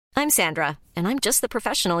I'm Sandra, and I'm just the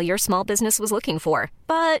professional your small business was looking for.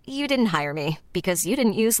 But you didn't hire me because you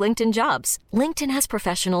didn't use LinkedIn Jobs. LinkedIn has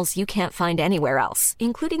professionals you can't find anywhere else,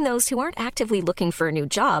 including those who aren't actively looking for a new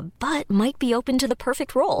job, but might be open to the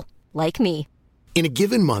perfect role, like me. In a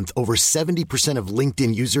given month, over 70% of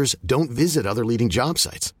LinkedIn users don't visit other leading job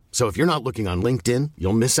sites. So if you're not looking on LinkedIn,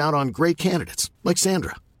 you'll miss out on great candidates like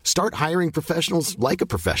Sandra. Start hiring professionals like a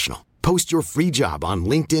professional. Post your free job on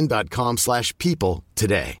linkedin.com/people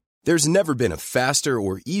today. There's never been a faster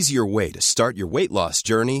or easier way to start your weight loss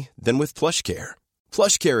journey than with PlushCare.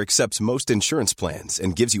 PlushCare accepts most insurance plans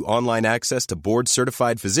and gives you online access to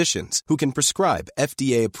board-certified physicians who can prescribe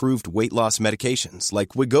FDA-approved weight loss medications like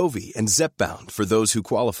Wegovy and Zepbound for those who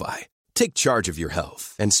qualify. Take charge of your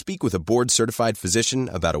health and speak with a board-certified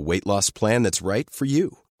physician about a weight loss plan that's right for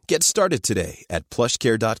you. Get started today at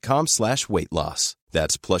plushcare.com/weight loss.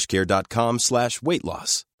 That's plushcare.com/weight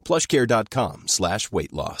loss.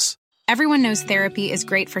 plushcare.com/weight loss. Everyone knows therapy is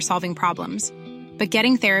great for solving problems, but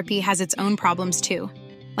getting therapy has its own problems too,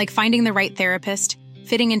 like finding the right therapist,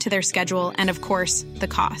 fitting into their schedule, and of course, the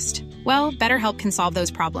cost. Well, BetterHelp can solve those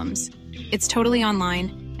problems. It's totally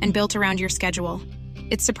online and built around your schedule.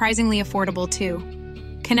 It's surprisingly affordable too.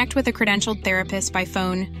 Connect with a credentialed therapist by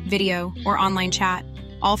phone, video, or online chat,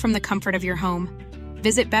 all from the comfort of your home.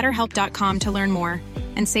 Visit BetterHelp.com to learn more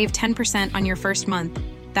and save 10% on your first month.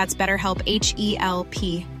 That's BetterHelp,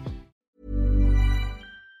 H-E-L-P.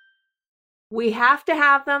 We have to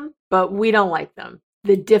have them, but we don't like them.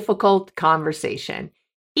 The difficult conversation.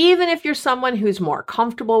 Even if you're someone who's more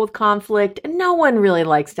comfortable with conflict, no one really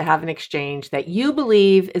likes to have an exchange that you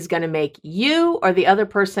believe is going to make you or the other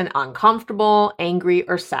person uncomfortable, angry,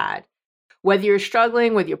 or sad. Whether you're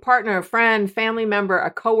struggling with your partner, a friend, family member,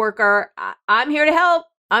 a coworker, I'm here to help.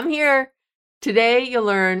 I'm here. Today, you'll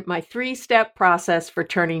learn my 3-step process for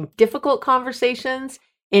turning difficult conversations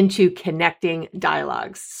into connecting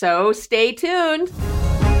dialogues. So stay tuned.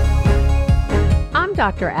 I'm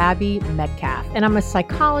Dr. Abby Medcalf, and I'm a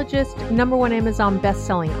psychologist, #1 Amazon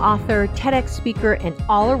bestselling author, TEDx speaker, and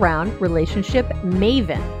all-around relationship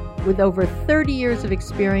maven with over 30 years of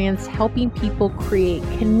experience helping people create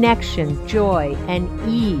connection, joy, and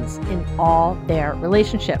ease in all their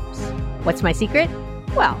relationships. What's my secret?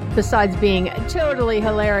 Well, besides being totally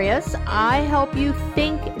hilarious, I help you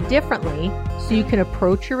think differently so you can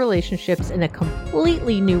approach your relationships in a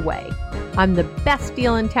completely new way. I'm the best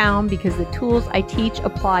deal in town because the tools I teach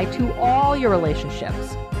apply to all your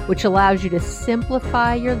relationships, which allows you to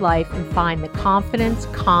simplify your life and find the confidence,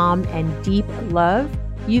 calm, and deep love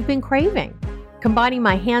you've been craving. Combining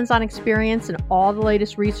my hands-on experience and all the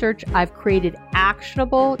latest research, I've created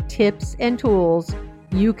actionable tips and tools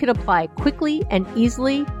you can apply quickly and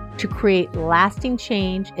easily to create lasting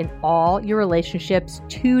change in all your relationships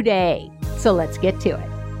today. So let's get to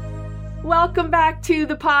it. Welcome back to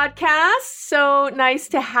the podcast. So nice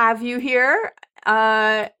to have you here.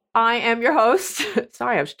 I am your host.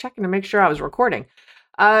 Sorry, I was checking to make sure I was recording.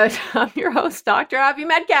 I'm your host, Dr. Abby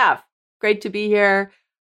Medcalf. Great to be here.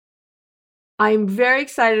 I'm very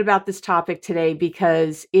excited about this topic today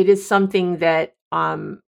because it is something that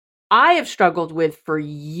I have struggled with for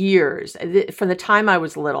years, from the time I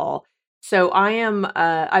was little. So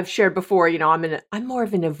I've shared before, I'm more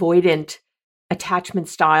of an avoidant attachment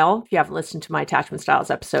style. If you haven't listened to my attachment styles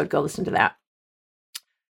episode, go listen to that.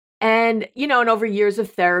 And, and over years of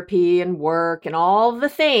therapy and work and all the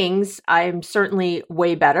things, I'm certainly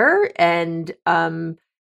way better. And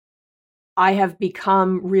I have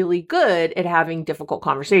become really good at having difficult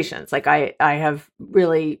conversations. Like I have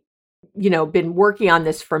really been working on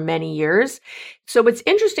this for many years. So what's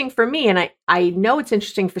interesting for me, and I know it's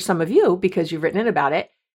interesting for some of you because you've written in about it,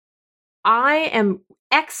 I am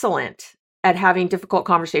excellent at having difficult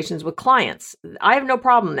conversations with clients. I have no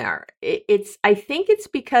problem there. I think it's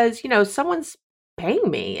because, someone's paying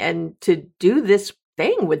me and to do this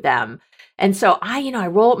thing with them. And so I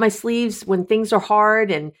roll up my sleeves when things are hard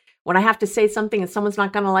and when I have to say something and someone's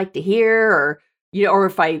not going to like to hear, or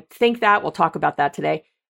if I think that, we'll talk about that today.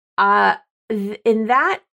 In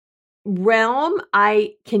that realm,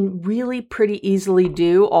 I can really pretty easily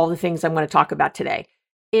do all the things I'm going to talk about today.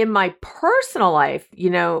 In my personal life,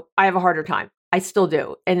 I have a harder time. I still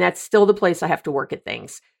do. And that's still the place I have to work at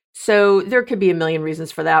things. So there could be a million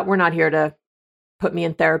reasons for that. We're not here to put me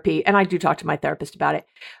in therapy. And I do talk to my therapist about it.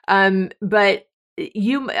 But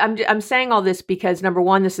I'm saying all this because number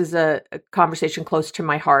one, this is a conversation close to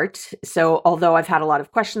my heart. So although I've had a lot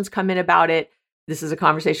of questions come in about it, this is a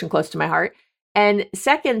conversation close to my heart. And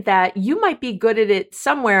second, that you might be good at it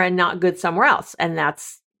somewhere and not good somewhere else. And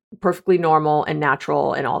that's perfectly normal and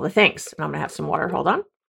natural and all the things. And I'm going to have some water. Hold on.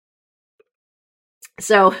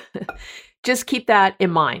 So just keep that in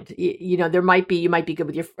mind. You know, you might be good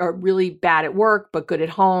with or really bad at work, but good at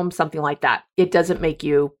home, something like that. It doesn't make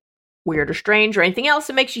you weird or strange or anything else.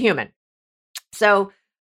 It makes you human. So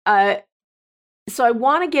I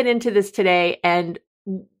want to get into this today. And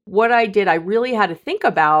what I did, I really had to think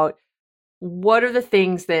about what are the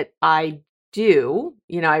things that I do.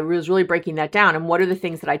 You know, I was really breaking that down. And what are the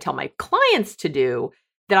things that I tell my clients to do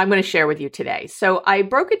that I'm going to share with you today. So I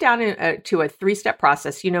broke it down to a 3-step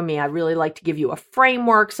process. You know me, I really like to give you a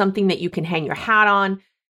framework, something that you can hang your hat on.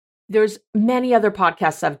 There's many other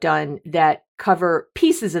podcasts I've done that cover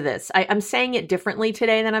pieces of this. I'm saying it differently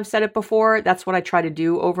today than I've said it before. That's what I try to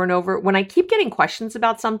do over and over. When I keep getting questions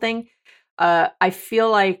about something, I feel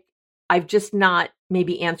like I've just not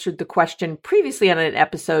maybe answered the question previously on an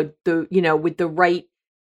episode, with the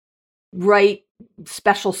right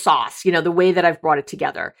special sauce, the way that I've brought it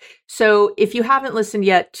together. So if you haven't listened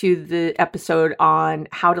yet to the episode on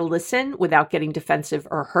how to listen without getting defensive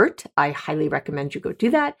or hurt, I highly recommend you go do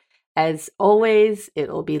that. As always,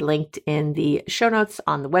 it'll be linked in the show notes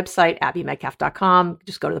on the website, abbymedcalf.com.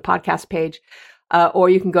 Just go to the podcast page, or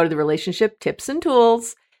you can go to the relationship tips and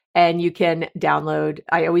tools, and you can download.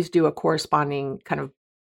 I always do a corresponding kind of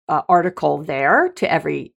article there to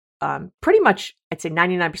every pretty much, I'd say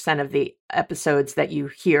 99% of the episodes that you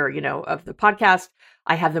hear, of the podcast,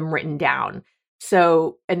 I have them written down.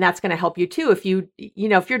 So, and that's going to help you too. If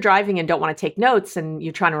if you're driving and don't want to take notes and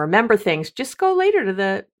you're trying to remember things, just go later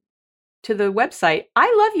to the website.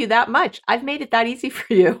 I love you that much. I've made it that easy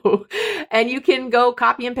for you. And you can go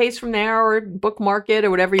copy and paste from there or bookmark it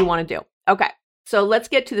or whatever you want to do. Okay. So let's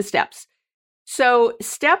get to the steps. So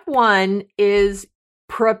step 1 is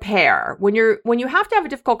prepare. When you have to have a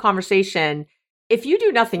difficult conversation, if you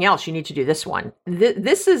do nothing else, you need to do this one.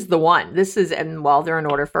 This is the one. They're in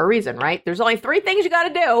order for a reason, right? There's only 3 things you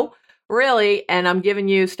got to do, really. And I'm giving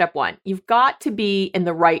you step 1. You've got to be in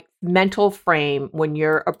the right mental frame when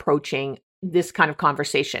you're approaching this kind of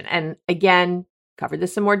conversation. And again, covered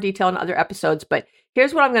this in more detail in other episodes, but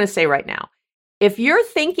here's what I'm going to say right now. If you're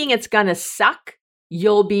thinking it's going to suck,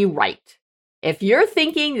 you'll be right. If you're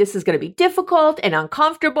thinking this is going to be difficult and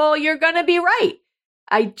uncomfortable, you're going to be right.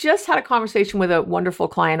 I just had a conversation with a wonderful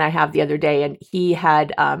client I have the other day, and he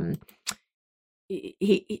had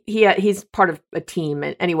he's part of a team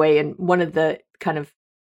anyway, and one of the kind of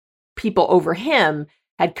people over him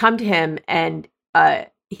had come to him and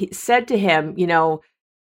he said to him,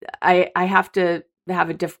 I have to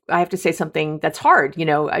say something that's hard,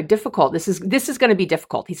 difficult. This is going to be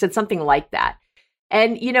difficult. He said something like that.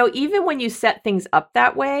 And, even when you set things up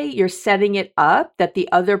that way, you're setting it up that the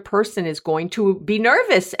other person is going to be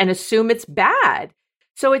nervous and assume it's bad.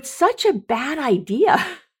 So it's such a bad idea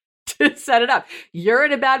to set it up. You're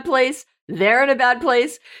in a bad place. They're in a bad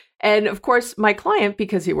place. And of course, my client,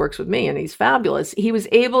 because he works with me and he's fabulous, he was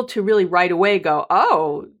able to really right away go,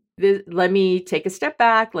 let me take a step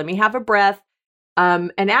back. Let me have a breath.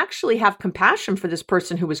 And actually have compassion for this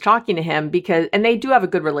person who was talking to him and they do have a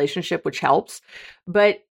good relationship, which helps.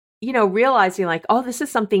 But, realizing like, this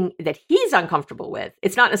is something that he's uncomfortable with.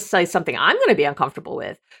 It's not necessarily something I'm going to be uncomfortable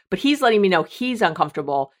with, but he's letting me know he's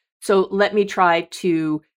uncomfortable. So let me try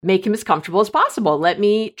to make him as comfortable as possible. Let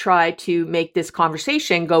me try to make this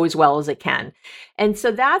conversation go as well as it can. And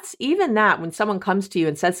so that's even that when someone comes to you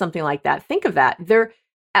and says something like that, think of that.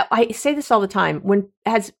 I say this all the time,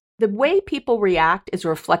 the way people react is a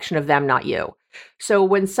reflection of them, not you. So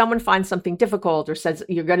when someone finds something difficult or says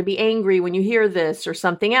you're going to be angry when you hear this or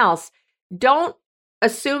something else, don't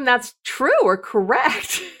assume that's true or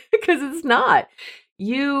correct because it's not.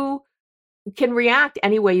 You can react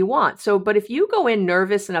any way you want. So, but if you go in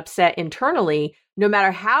nervous and upset internally, no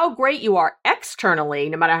matter how great you are externally,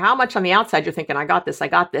 no matter how much on the outside you're thinking, I got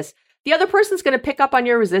this, the other person's going to pick up on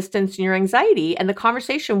your resistance and your anxiety, and the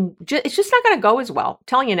conversation, it's just not going to go as well. I'm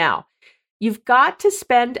telling you now. You've got to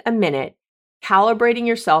spend a minute calibrating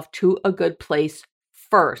yourself to a good place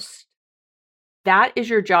first. That is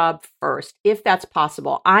your job first, if that's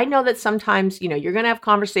possible. I know that sometimes, you're going to have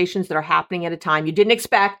conversations that are happening at a time you didn't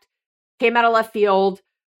expect, came out of left field,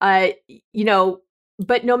 but no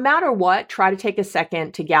matter what, try to take a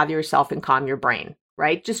second to gather yourself and calm your brain.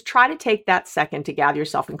 Right? Just try to take that second to gather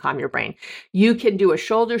yourself and calm your brain. You can do a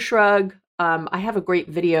shoulder shrug. I have a great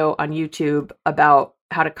video on YouTube about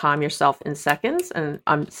how to calm yourself in seconds. And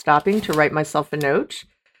I'm stopping to write myself a note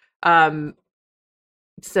so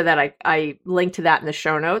that I link to that in the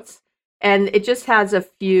show notes. And it just has a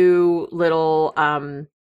few little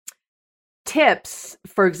tips,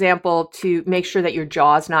 for example, to make sure that your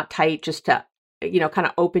jaw is not tight, just to, kind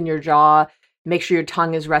of open your jaw. Make sure your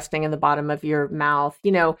tongue is resting in the bottom of your mouth.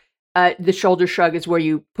 The shoulder shrug is where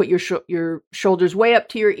you put your shoulders way up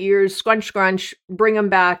to your ears, scrunch, scrunch, bring them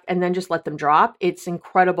back, and then just let them drop. It's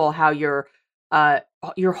incredible how your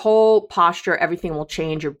whole posture, everything will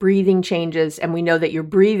change. Your breathing changes. And we know that your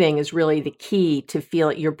breathing is really the key to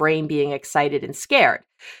feel your brain being excited and scared.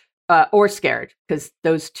 Or scared, because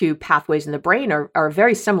those two pathways in the brain are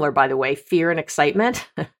very similar, by the way, fear and excitement,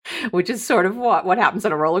 which is sort of what happens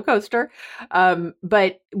on a roller coaster.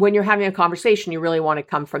 But when you're having a conversation, you really want to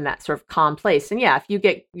come from that sort of calm place. And yeah, if you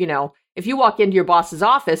get, if you walk into your boss's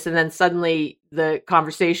office and then suddenly the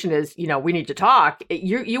conversation is, we need to talk,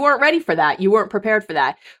 you weren't ready for that. You weren't prepared for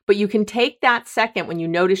that. But you can take that second when you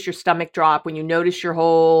notice your stomach drop, when you notice your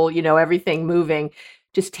whole, everything moving,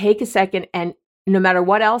 just take a second and no matter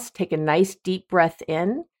what else, take a nice deep breath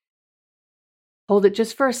in, hold it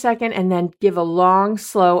just for a second, and then give a long,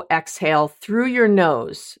 slow exhale through your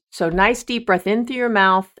nose. So nice deep breath in through your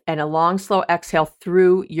mouth and a long, slow exhale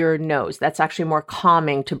through your nose. That's actually more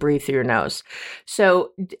calming to breathe through your nose.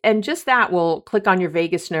 So, and just that will click on your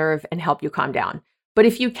vagus nerve and help you calm down. But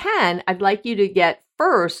if you can, I'd like you to get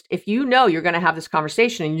first, if you know you're going to have this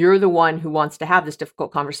conversation and you're the one who wants to have this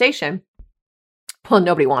difficult conversation, well,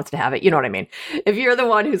 nobody wants to have it. You know what I mean? If you're the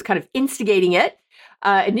one who's kind of instigating it,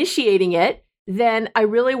 initiating it, then I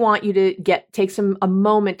really want you to take a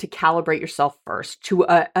moment to calibrate yourself first to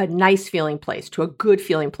a nice feeling place, to a good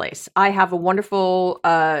feeling place. I have a wonderful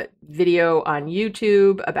video on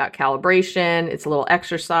YouTube about calibration. It's a little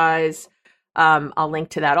exercise. I'll link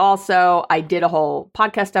to that also. I did a whole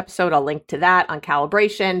podcast episode. I'll link to that on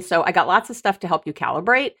calibration. So I got lots of stuff to help you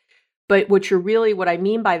calibrate. But what I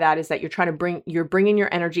mean by that is that you're bringing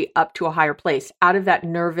your energy up to a higher place, out of that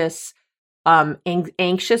nervous,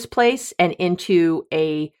 anxious place and into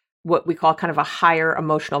what we call kind of a higher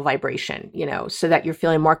emotional vibration, so that you're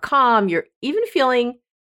feeling more calm. You're even feeling,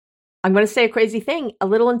 I'm going to say a crazy thing, a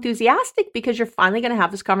little enthusiastic because you're finally going to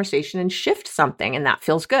have this conversation and shift something, and that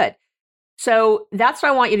feels good. So that's what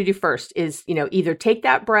I want you to do first is, either take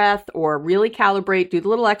that breath or really calibrate, do the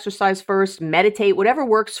little exercise first, meditate, whatever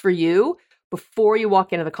works for you before you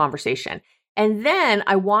walk into the conversation. And then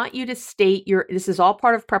I want you to state this is all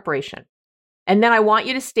part of preparation. And then I want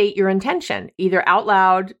you to state your intention, either out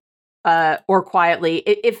loud or quietly.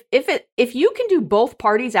 If you can do both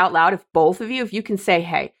parties out loud, if you can say,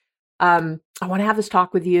 hey, I want to have this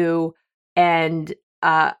talk with you. And,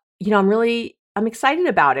 I'm excited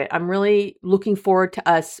about it. I'm really looking forward to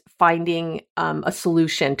us finding a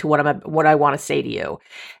solution to what I want to say to you.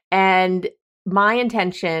 And my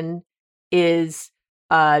intention is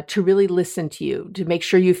to really listen to you, to make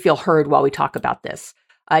sure you feel heard while we talk about this.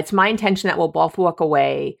 It's my intention that we'll both walk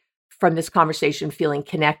away from this conversation feeling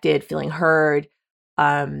connected, feeling heard.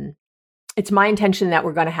 It's my intention that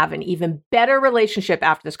we're going to have an even better relationship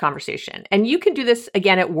after this conversation. And you can do this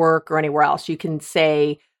again at work or anywhere else. You can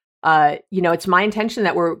say, it's my intention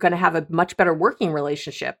that we're going to have a much better working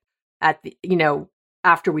relationship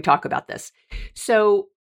after we talk about this. So,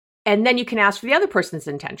 and then you can ask for the other person's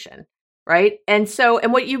intention, right? And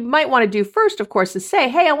what you might want to do first, of course, is say,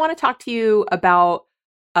 hey, I want to talk to you about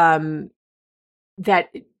that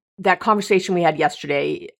conversation we had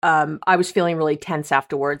yesterday. I was feeling really tense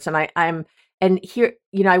afterwards, and I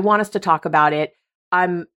want us to talk about it.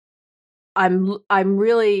 I want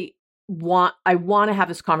to have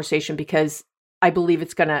this conversation because I believe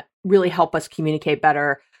it's going to really help us communicate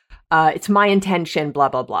better. It's my intention, blah,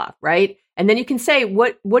 blah, blah. Right. And then you can say,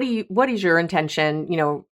 what is your intention?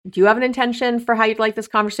 Do you have an intention for how you'd like this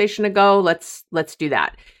conversation to go? Let's do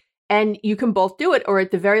that. And you can both do it, or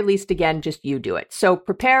at the very least, again, just you do it. So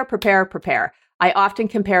prepare. I often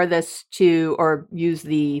compare this to, or use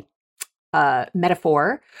the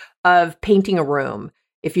metaphor of painting a room.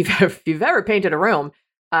 If you've ever painted a room,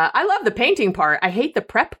 I love the painting part. I hate the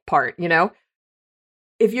prep part,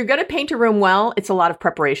 If you're going to paint a room well, it's a lot of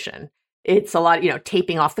preparation. It's a lot,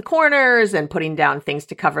 taping off the corners and putting down things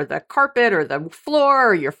to cover the carpet or the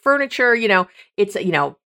floor or your furniture, it's,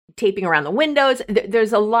 taping around the windows.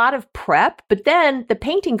 There's a lot of prep, but then the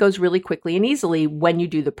painting goes really quickly and easily when you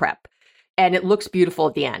do the prep. And it looks beautiful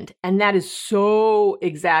at the end. And that is so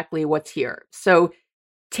exactly what's here. So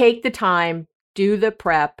take the time, do the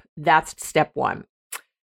prep. That's step one.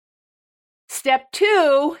 Step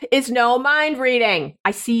two is no mind reading.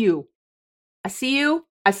 I see you. I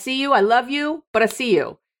love you, but I see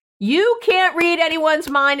you. You can't read anyone's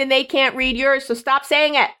mind and they can't read yours, so stop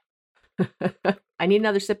saying it. I need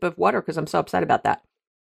another sip of water because I'm so upset about that.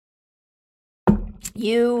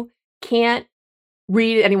 You can't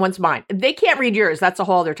read anyone's mind. They can't read yours. That's a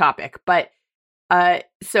whole other topic. But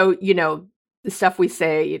so, the stuff we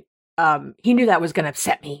say, he knew that was going to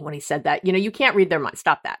upset me when he said that. You can't read their mind.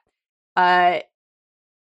 Stop that. But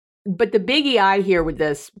the biggie I hear with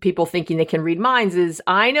this, people thinking they can read minds, is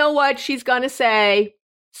I know what she's going to say,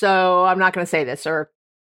 so I'm not going to say this, or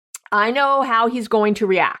I know how he's going to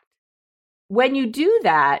react. When you do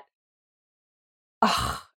that,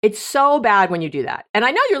 it's so bad when you do that. And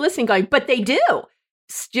I know you're listening going, but they do.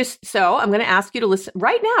 Just so I'm going to ask you to listen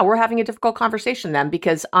right now. We're having a difficult conversation then,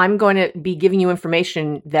 because I'm going to be giving you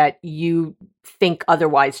information that you think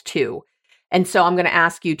otherwise too. And so I'm going to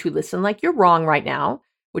ask you to listen like you're wrong right now,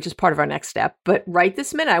 which is part of our next step. But right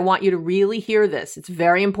this minute, I want you to really hear this. It's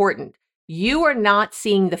very important. You are not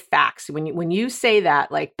seeing the facts when you say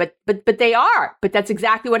that, like, but they are. But that's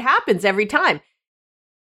exactly what happens every time.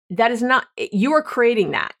 That is not, you are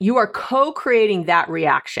creating that. You are co-creating that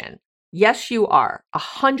reaction. Yes, you are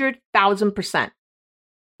 100,000%.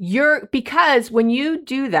 Because when you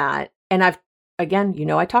do that, and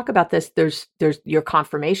I talk about this, there's your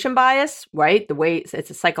confirmation bias, right? The way it's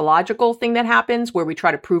a psychological thing that happens where we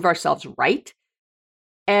try to prove ourselves right.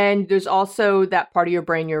 And there's also that part of your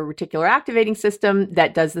brain, your reticular activating system,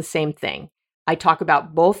 that does the same thing. I talk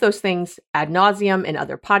about both those things ad nauseum in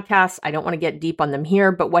other podcasts. I don't want to get deep on them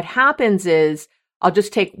here, but what happens is, I'll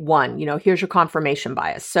just take one, here's your confirmation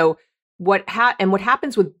bias. So what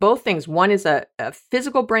happens with both things, one is a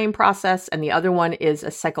physical brain process and the other one is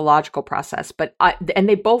a psychological process, and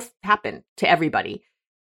they both happen to everybody.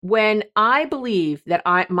 When I believe that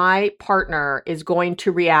my partner is going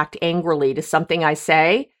to react angrily to something I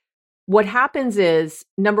say, what happens is,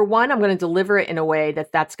 number one, I'm going to deliver it in a way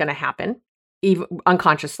that's going to happen, even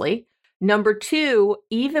unconsciously. Number two,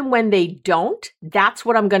 even when they don't, that's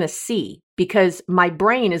what I'm going to see, because my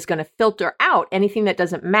brain is going to filter out anything that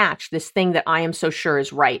doesn't match this thing that I am so sure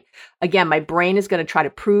is right. Again, my brain is going to try to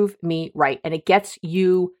prove me right, and it gets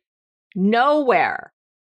you nowhere.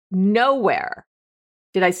 Nowhere.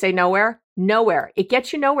 Did I say nowhere? Nowhere. It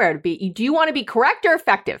gets you nowhere. Do you want to be correct or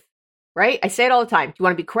effective? Right? I say it all the time. Do you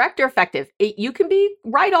want to be correct or effective? You can be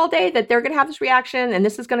right all day that they're going to have this reaction and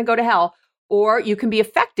this is going to go to hell, or you can be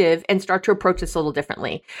effective and start to approach this a little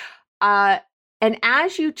differently. And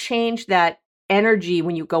as you change that energy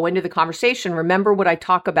when you go into the conversation, remember what I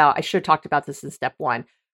talk about. I should have talked about this in step one,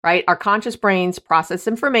 right? Our conscious brains process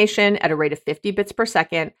information at a rate of 50 bits per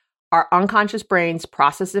second. Our unconscious brains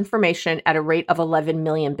process information at a rate of 11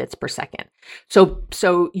 million bits per second.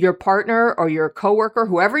 So your partner or your coworker,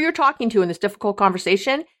 whoever you're talking to in this difficult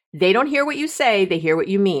conversation, they don't hear what you say. They hear what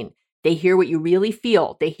you mean. They hear what you really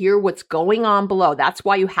feel. They hear what's going on below. That's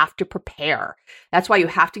why you have to prepare. That's why you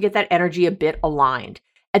have to get that energy a bit aligned.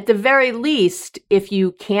 At the very least, if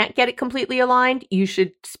you can't get it completely aligned, you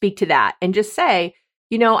should speak to that and just say,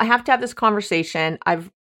 I have to have this conversation.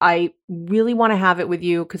 I really want to have it with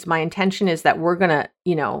you because my intention is that we're going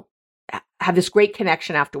to, have this great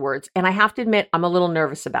connection afterwards. And I have to admit, I'm a little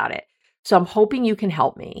nervous about it. So I'm hoping you can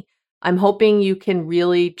help me. I'm hoping you can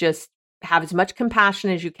really just have as much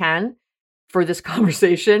compassion as you can for this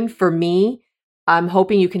conversation. For me, I'm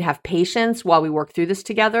hoping you can have patience while we work through this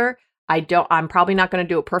together. I'm probably not going to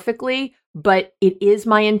do it perfectly, but it is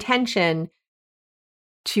my intention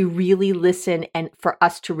to really listen and for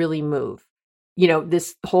us to really move,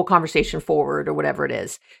 this whole conversation forward or whatever it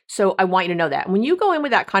is. So I want you to know that. When you go in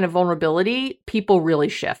with that kind of vulnerability, people really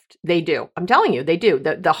shift. They do. I'm telling you, they do.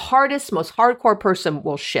 The hardest, most hardcore person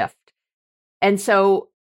will shift. And so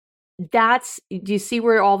do you see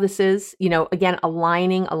where all this is? Again,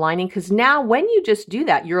 aligning, because now when you just do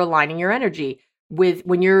that, you're aligning your energy with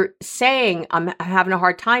when you're saying, I'm having a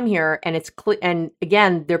hard time here, and it's and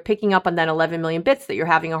again, they're picking up on that 11 million bits that you're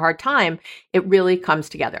having a hard time. It really comes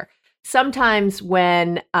together. Sometimes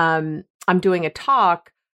when I'm doing a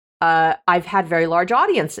talk, I've had very large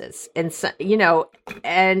audiences, and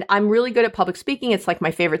and I'm really good at public speaking. It's like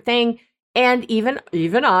my favorite thing. And even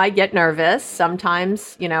I get nervous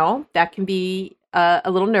sometimes. That can be a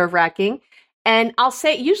little nerve wracking. And I'll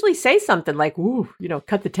usually say something like, "Ooh,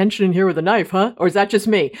 cut the tension in here with a knife, huh?" Or is that just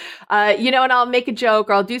me? And I'll make a joke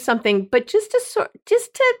or I'll do something, but just to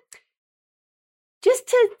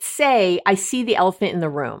say, I see the elephant in the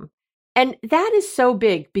room. And that is so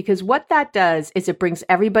big because what that does is it brings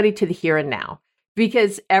everybody to the here and now.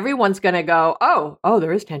 Because everyone's going to go, oh,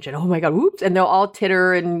 there is tension. Oh my God, whoops. And they'll all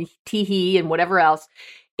titter and tee-hee and whatever else.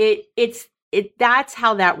 That's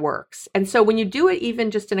how that works. And so when you do it,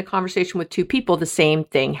 even just in a conversation with two people, the same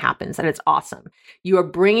thing happens. And it's awesome. You are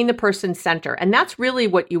bringing the person center. And that's really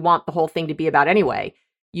what you want the whole thing to be about anyway.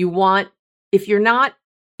 If you're not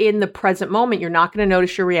in the present moment, you're not going to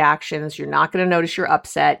notice your reactions. You're not going to notice you're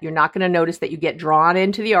upset. You're not going to notice that you get drawn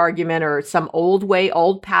into the argument or some old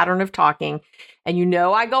pattern of talking. And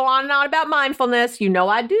I go on and on about mindfulness.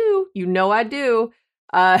 I do.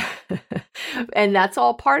 And that's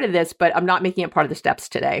all part of this, but I'm not making it part of the steps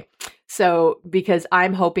today. So, because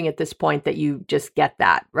I'm hoping at this point that you just get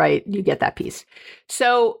that, right? You get that piece.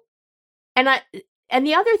 So, and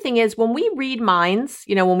the other thing is when we read minds,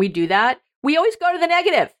 when we do that, we always go to the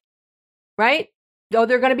negative, right? Oh,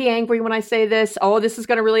 they're going to be angry when I say this. Oh, this is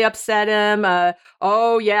going to really upset him.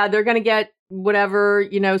 Oh yeah, they're going to get whatever,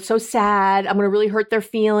 so sad. I'm going to really hurt their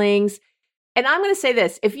feelings. And I'm going to say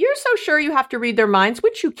this, if you're so sure you have to read their minds,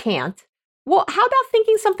 which you can't, well, how about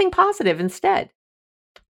thinking something positive instead?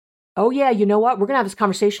 Oh yeah, you know what? We're going to have this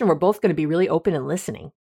conversation and we're both going to be really open and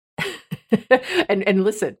listening. and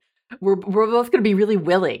listen, we're both going to be really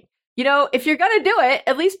willing. If you're going to do it,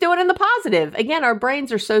 at least do it in the positive. Again, our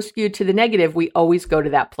brains are so skewed to the negative, we always go to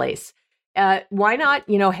that place. Why not,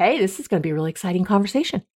 hey, this is going to be a really exciting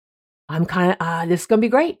conversation. I'm this is going to be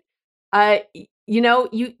great.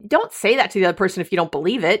 You don't say that to the other person if you don't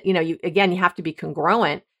believe it. You have to be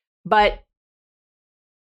congruent, but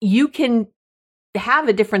you can have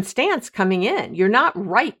a different stance coming in. You're not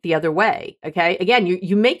right the other way. Okay. Again,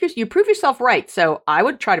 you prove yourself right. So I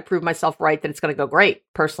would try to prove myself right that it's going to go great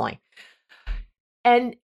personally.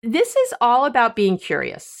 And this is all about being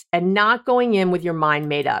curious and not going in with your mind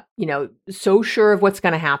made up, so sure of what's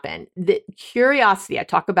going to happen. The curiosity, I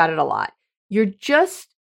talk about it a lot.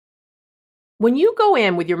 When you go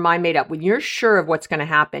in with your mind made up, when you're sure of what's going to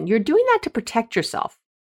happen, you're doing that to protect yourself.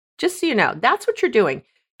 Just so you know, that's what you're doing.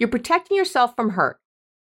 You're protecting yourself from hurt.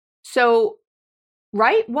 So,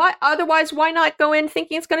 right? Otherwise, why not go in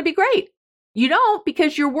thinking it's going to be great? You don't,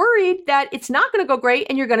 because you're worried that it's not going to go great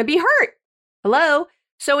and you're going to be hurt. Hello?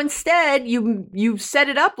 So instead, you set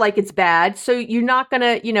it up like it's bad. So you're not going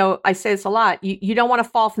to, I say this a lot, you don't want to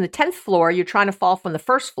fall from the 10th floor. You're trying to fall from the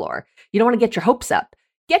first floor. You don't want to get your hopes up.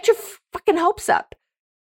 Get your fucking hopes up.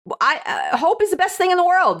 Hope is the best thing in the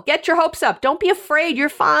world. Get your hopes up. Don't be afraid. You're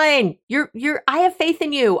fine. I have faith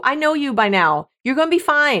in you. I know you by now. You're going to be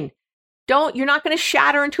fine. You're not going to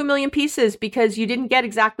shatter into a million pieces because you didn't get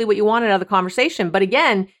exactly what you wanted out of the conversation. But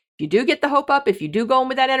again, if you do get the hope up, if you do go in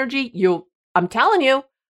with that energy, I'm telling you,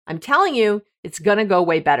 it's going to go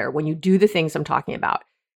way better when you do the things I'm talking about.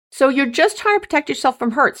 So you're just trying to protect yourself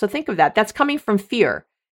from hurt. So think of that. That's coming from fear.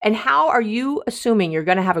 And how are you assuming you're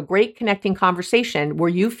going to have a great connecting conversation where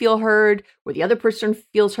you feel heard, where the other person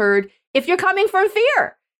feels heard, if you're coming from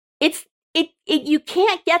fear? You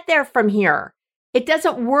can't get there from here. It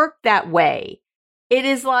doesn't work that way. It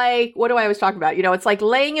is like, what do I always talk about? It's like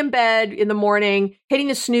laying in bed in the morning, hitting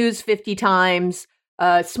the snooze 50 times,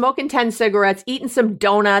 smoking 10 cigarettes, eating some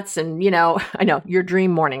donuts, and, I know, your dream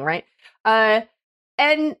morning, right?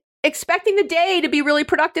 And expecting the day to be really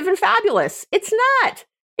productive and fabulous. It's not.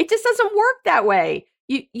 It just doesn't work that way.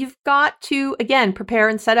 You've got to, again, prepare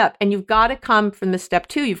and set up. And you've got to come from the step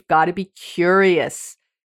 2. You've got to be curious.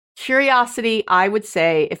 Curiosity, I would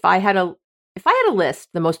say, if I had a list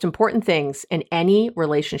the most important things in any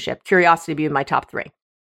relationship, curiosity would be in my top 3.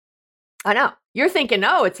 I know. You're thinking,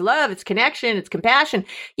 no, it's love, it's connection, it's compassion.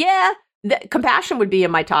 Yeah, compassion would be in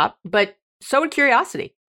my top, but so would curiosity.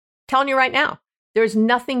 I'm telling you right now, there's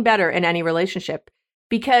nothing better in any relationship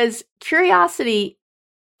because curiosity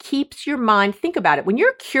keeps your mind, think about it. When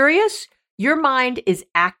you're curious, your mind is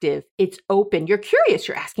active. It's open. You're curious.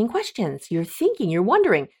 You're asking questions. You're thinking. You're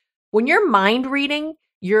wondering. When you're mind reading,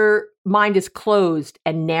 your mind is closed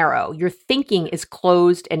and narrow. Your thinking is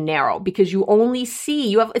closed and narrow because you only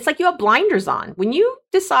see, it's like you have blinders on. When you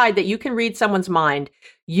decide that you can read someone's mind,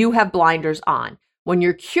 you have blinders on. When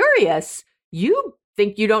you're curious, you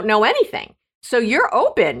think you don't know anything. So you're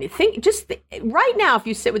open. Right now, if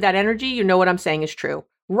you sit with that energy, you know what I'm saying is true.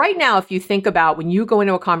 Right now, if you think about when you go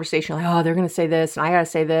into a conversation like, oh, they're going to say this and I got to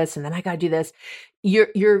say this and then I got to do this,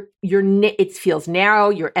 it feels narrow.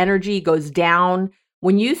 Your energy goes down.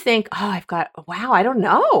 When you think, oh, wow, I don't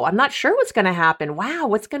know. I'm not sure what's going to happen. Wow,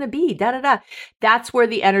 what's going to be? Da, da, da. That's where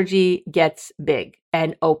the energy gets big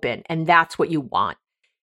and open. And that's what you want.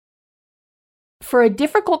 For a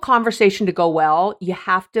difficult conversation to go well, you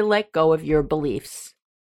have to let go of your beliefs.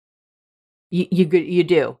 You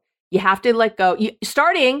do. You have to let go.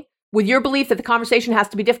 Starting with your belief that the conversation has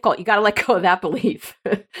to be difficult, you got to let go of that belief.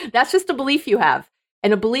 That's just a belief you have.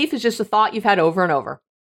 And a belief is just a thought you've had over and over.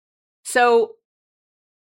 So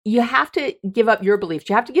you have to give up your beliefs.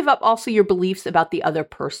 You have to give up also your beliefs about the other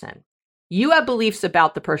person. You have beliefs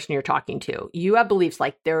about the person you're talking to. You have beliefs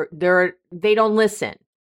like they don't listen.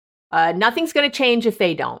 Nothing's going to change if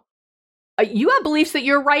they don't. You have beliefs that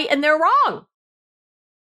you're right and they're wrong.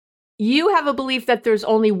 You have a belief that there's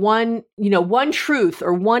only one truth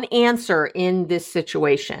or one answer in this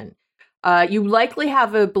situation. You likely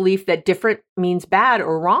have a belief that different means bad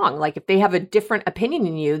or wrong. Like if they have a different opinion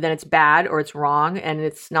than you, then it's bad or it's wrong and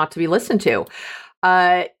it's not to be listened to.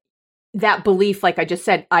 That belief, like I just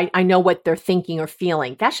said, I know what they're thinking or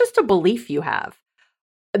feeling. That's just a belief you have.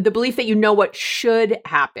 The belief that you know what should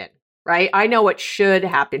happen, right? I know what should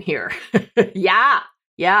happen here. Yeah.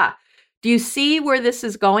 Do you see where this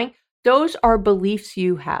is going? Those are beliefs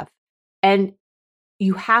you have. And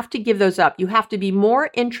you have to give those up. You have to be more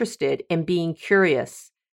interested in being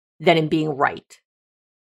curious than in being right.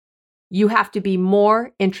 You have to be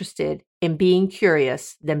more interested in being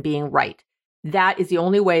curious than being right. That is the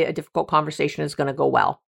only way a difficult conversation is going to go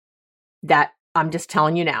well. That I'm just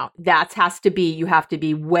telling you now. That has to be, you have to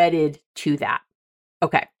be wedded to that.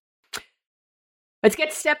 Okay. Let's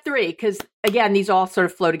get to step 3, because again, these all sort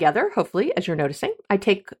of flow together. Hopefully, as you're noticing, I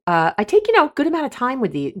take a good amount of time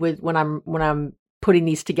with when I'm putting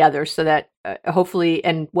these together, so that hopefully,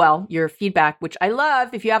 and well, your feedback, which I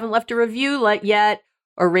love. If you haven't left a review yet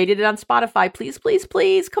or rated it on Spotify, please,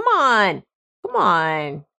 come on,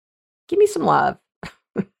 give me some love.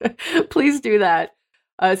 Please do that,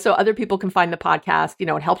 so other people can find the podcast.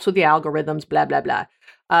 It helps with the algorithms. Blah blah blah.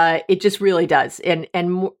 It just really does. And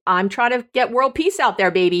I'm trying to get world peace out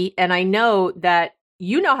there, baby. And I know that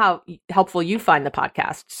you know how helpful you find the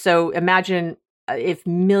podcast. So imagine if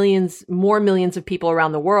millions of people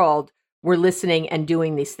around the world were listening and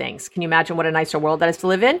doing these things. Can you imagine what a nicer world that is to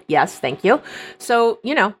live in? Yes, thank you. So,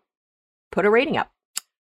 put a rating up.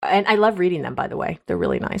 And I love reading them, by the way. They're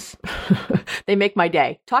really nice. They make my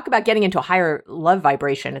day. Talk about getting into a higher love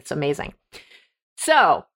vibration. It's amazing.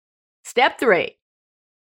 So, step 3.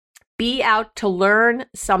 Be out to learn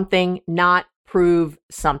something, not prove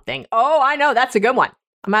something. Oh, I know. That's a good one.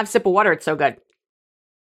 I'm going to have a sip of water. It's so good.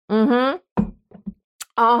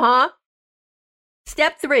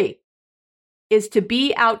 Step 3 is to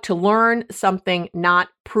be out to learn something, not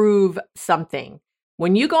prove something.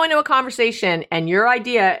 When you go into a conversation and your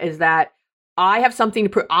idea is that I have something to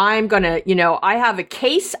prove, I'm going to, I have a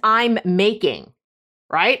case I'm making.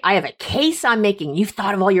 Right? I have a case I'm making. You've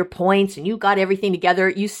thought of all your points and you got everything together.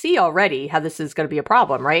 You see already how this is going to be a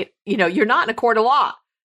problem, right? You're not in a court of law.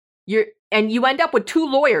 And you end up with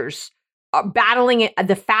 2 lawyers battling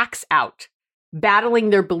the facts out, battling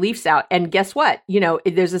their beliefs out. And guess what?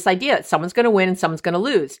 There's this idea that someone's going to win and someone's going to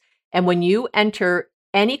lose. And when you enter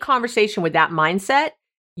any conversation with that mindset,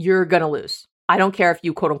 you're going to lose. I don't care if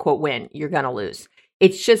you quote unquote win, you're going to lose.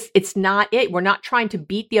 It's not it. We're not trying to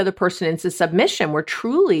beat the other person into submission. We're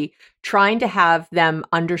truly trying to have them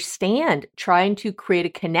understand, trying to create a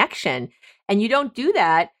connection. And you don't do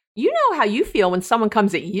that. You know how you feel when someone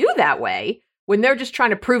comes at you that way, when they're just trying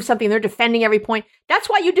to prove something, they're defending every point. That's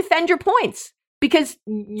why you defend your points, because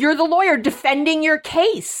you're the lawyer defending your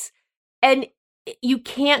case. And you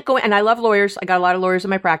can't go, and I love lawyers. I got a lot of lawyers in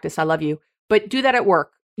my practice. I love you. But do that at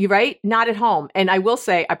work. You right? Not at home. And I will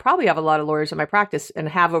say, I probably have a lot of lawyers in my practice and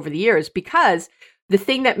have over the years, because the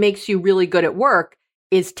thing that makes you really good at work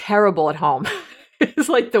is terrible at home. It's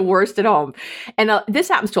like the worst at home. And this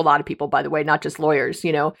happens to a lot of people, by the way, not just lawyers.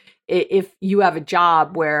 If you have a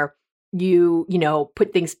job where you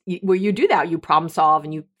put things where you do that, you problem solve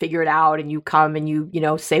and you figure it out and you come and you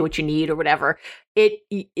say what you need or whatever.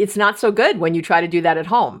 It's not so good when you try to do that at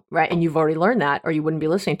home, right? And you've already learned that, or you wouldn't be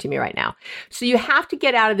listening to me right now. So you have to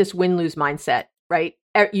get out of this win-lose mindset, right?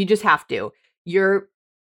 You just have to. You're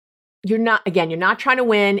not trying to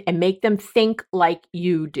win and make them think like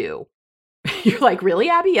you do. You're like, really,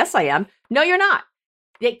 Abby? Yes, I am. No, you're not.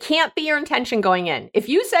 It can't be your intention going in. If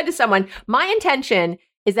you said to someone, my intention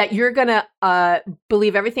is that you're going to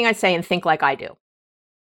believe everything I say and think like I do,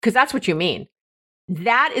 because that's what you mean.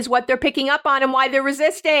 That is what they're picking up on and why they're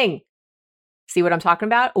resisting. See what I'm talking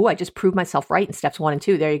about? Oh, I just proved myself right in steps 1 and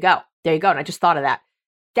 2. There you go. And I just thought of that.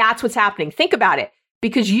 That's what's happening. Think about it,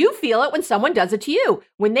 because you feel it when someone does it to you.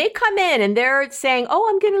 When they come in and they're saying, oh,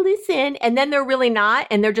 I'm going to listen, and then they're really not,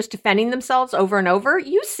 and they're just defending themselves over and over.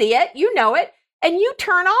 You see it, you know it, and you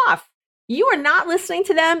turn off. You are not listening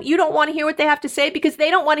to them. You don't want to hear what they have to say because they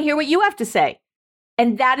don't want to hear what you have to say.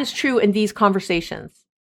 And that is true in these conversations.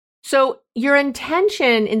 So your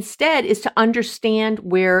intention instead is to understand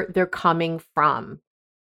where they're coming from,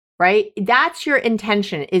 right? That's your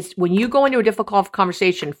intention, is when you go into a difficult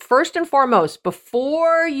conversation, first and foremost,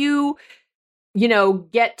 before you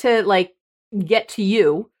get to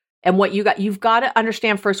you and what you got, you've got to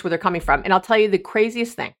understand first where they're coming from. And I'll tell you the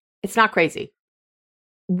craziest thing. It's not crazy.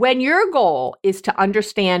 When your goal is to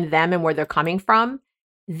understand them and where they're coming from,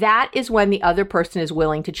 that is when the other person is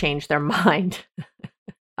willing to change their mind.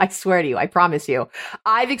 I swear to you, I promise you.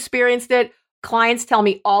 I've experienced it clients tell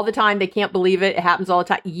me all the time they can't believe it. It happens all the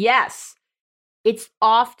time. Yes, it's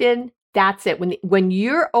often that's it. When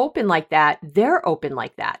you're open like that, they're open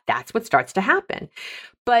like that. That's what starts to happen.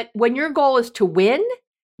 But when your goal is to win,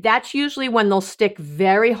 that's usually when they'll stick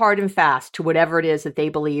very hard and fast to whatever it is that they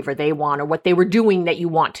believe or they want or what they were doing that you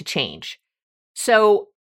want to change. So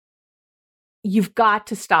you've got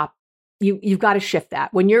to stop. You've got to shift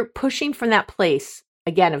that. When you're pushing from that place,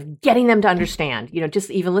 again, of getting them to understand,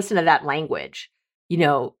 just even listen to that language,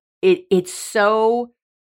 it's so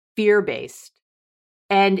fear-based.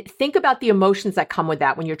 And think about the emotions that come with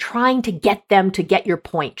that when you're trying to get them to get your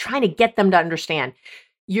point, trying to get them to understand.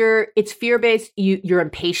 It's fear-based. You're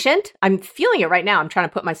impatient. I'm feeling it right now. I'm trying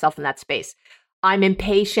to put myself in that space. I'm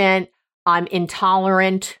impatient. I'm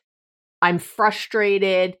intolerant. I'm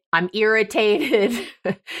frustrated. I'm irritated.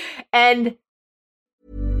 And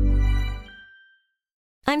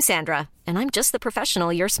I'm Sandra, and I'm just the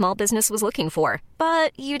professional your small business was looking for.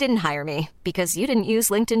 But you didn't hire me because you didn't use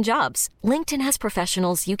LinkedIn Jobs. LinkedIn has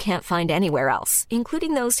professionals you can't find anywhere else,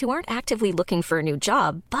 including those who aren't actively looking for a new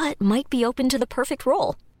job, but might be open to the perfect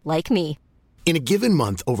role, like me. In a given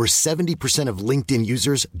month, over 70% of LinkedIn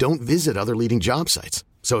users don't visit other leading job sites.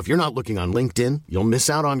 So if you're not looking on LinkedIn, you'll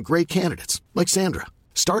miss out on great candidates like Sandra.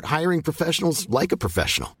 Start hiring professionals like a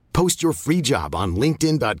professional. Post your free job on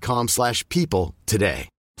linkedin.com/people today.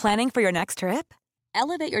 Planning for your next trip?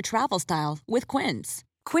 Elevate your travel style with Quince.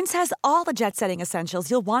 Quince has all the jet-setting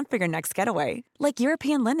essentials you'll want for your next getaway, like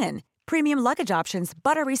European linen, premium luggage options,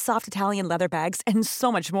 buttery soft Italian leather bags, and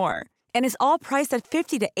so much more. And is all priced at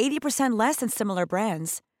 50 to 80% less than similar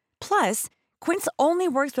brands. Plus, Quince only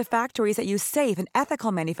works with factories that use safe and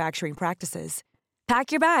ethical manufacturing practices.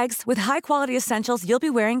 Pack your bags with high-quality essentials you'll be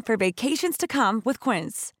wearing for vacations to come with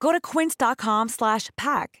Quince. Go to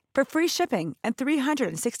quince.com/pack for free shipping and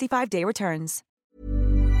 365-day returns.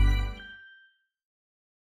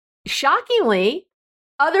 shockingly,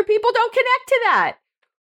 other people don't connect to that.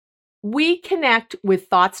 We connect with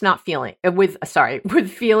thoughts, not feeling. With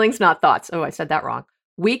feelings, not thoughts. Oh, I said that wrong.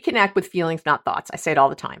 We connect with feelings, not thoughts. I say it all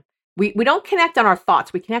the time. We don't connect on our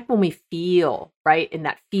thoughts. We connect when we feel, right? In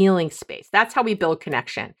that feeling space. That's how we build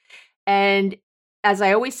connection. And as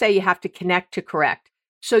I always say, you have to connect to correct.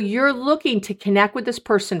 So you're looking to connect with this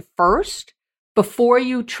person first before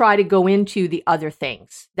you try to go into the other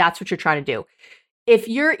things. That's what you're trying to do. If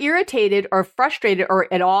you're irritated or frustrated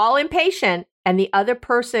or at all impatient and the other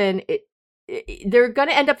person, they're going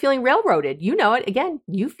to end up feeling railroaded. You know it. Again,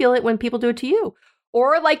 you feel it when people do it to you.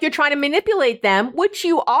 Or like you're trying to manipulate them, which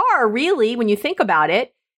you are really when you think about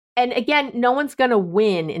it. And again, no one's going to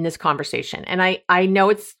win in this conversation. And I know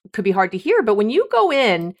it could be hard to hear, but when you go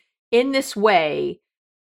in this way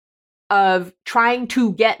of trying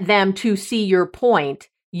to get them to see your point,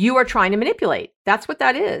 you are trying to manipulate. That's what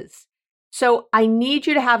that is. So I need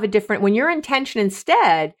you to have when your intention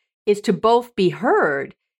instead is to both be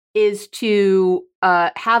heard, is to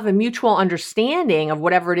have a mutual understanding of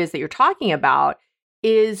whatever it is that you're talking about,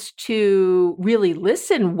 is to really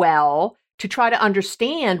listen well, to try to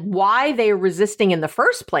understand why they're resisting in the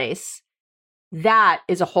first place. That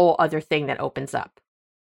is a whole other thing that opens up.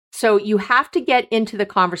 So you have to get into the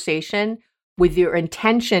conversation with your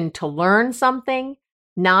intention to learn something,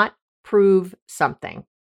 not prove something.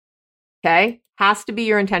 Okay? Has to be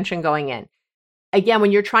your intention going in. Again,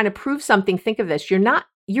 when you're trying to prove something, think of this. You're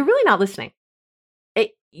really not listening.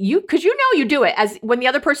 Because you do it as when the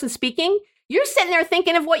other person's speaking, you're sitting there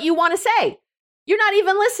thinking of what you want to say. You're not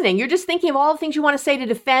even listening. You're just thinking of all the things you want to say to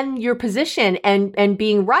defend your position and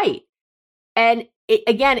being right. And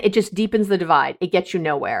it just deepens the divide. It gets you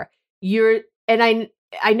nowhere.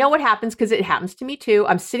 I know what happens because it happens to me too.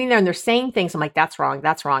 I'm sitting there and they're saying things. I'm like, that's wrong.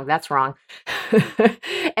 That's wrong. That's wrong.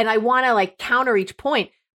 And I want to counter each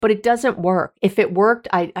point, but it doesn't work. If it worked,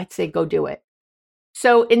 I'd say, go do it.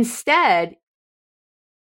 So instead,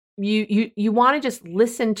 you want to just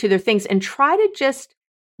listen to their things and try to just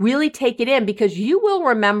really take it in, because you will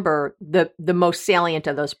remember the most salient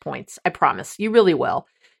of those points. I promise. You really will.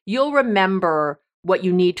 You'll remember what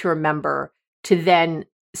you need to remember to then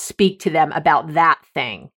speak to them about that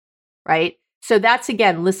thing, right? So that's,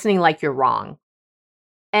 again, listening like you're wrong.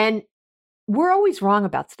 And we're always wrong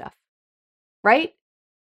about stuff, right?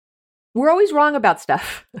 We're always wrong about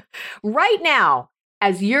stuff. Right now,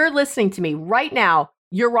 as you're listening to me right now,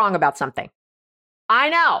 you're wrong about something. I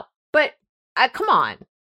know, but come on.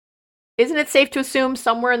 Isn't it safe to assume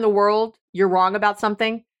somewhere in the world you're wrong about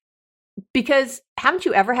something? Because haven't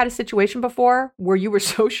you ever had a situation before where you were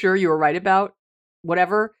so sure you were right about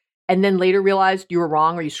whatever, and then later realized you were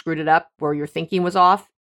wrong or you screwed it up or your thinking was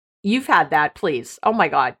off? You've had that, please. Oh my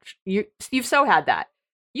God. You've so had that.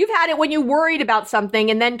 You've had it when you worried about something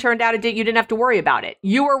and then turned out you didn't have to worry about it.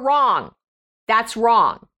 You were wrong. That's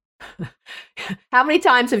wrong. How many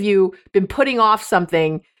times have you been putting off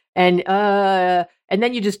something and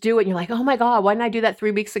then you just do it and you're like, oh my God, why didn't I do that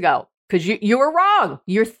 3 weeks ago? Because you were wrong.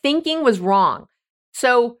 Your thinking was wrong.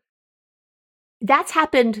 So that's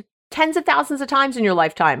happened tens of thousands of times in your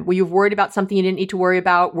lifetime where you've worried about something you didn't need to worry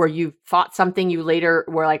about, where you thought something you later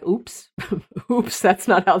were like, oops, that's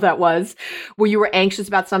not how that was. Where you were anxious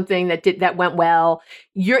about something that went well.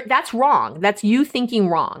 That's wrong. That's you thinking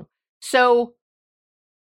wrong. So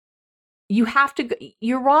you're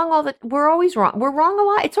wrong we're always wrong. We're wrong a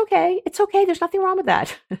lot. It's okay. It's okay. There's nothing wrong with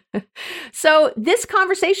that. So this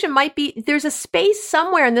conversation there's a space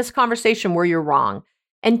somewhere in this conversation where you're wrong.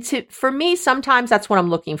 And for me, sometimes that's what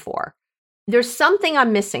I'm looking for. There's something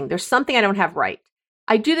I'm missing. There's something I don't have right.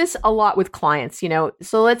 I do this a lot with clients,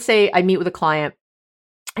 So let's say I meet with a client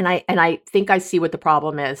and I think I see what the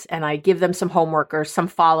problem is, and I give them some homework or some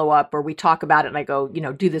follow-up, or we talk about it and I go,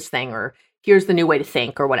 do this thing, or here's the new way to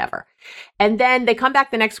think, or whatever. And then they come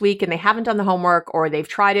back the next week and they haven't done the homework, or they've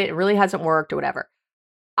tried it, it really hasn't worked, or whatever.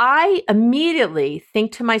 I immediately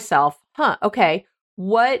think to myself, okay,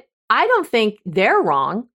 I don't think they're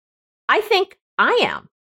wrong. I think I am.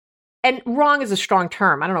 And wrong is a strong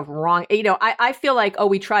term. I don't know if wrong, I feel like,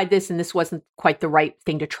 we tried this and this wasn't quite the right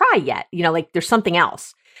thing to try yet. Like there's something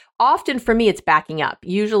else. Often for me, it's backing up.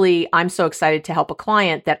 Usually I'm so excited to help a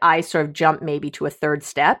client that I sort of jump maybe to a third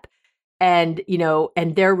step. And,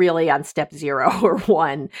 and they're really on step 0 or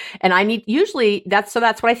 1. And that's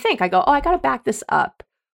what I think. I go, I got to back this up.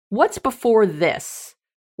 What's before this?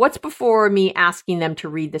 What's before me asking them to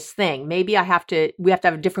read this thing? Maybe we have to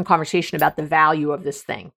have a different conversation about the value of this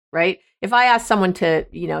thing, right? If I ask someone to,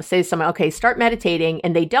 say to someone, okay, start meditating,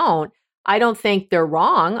 and they don't, I don't think they're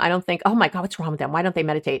wrong. I don't think, oh my God, what's wrong with them? Why don't they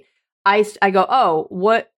meditate? I go,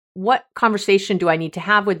 what conversation do I need to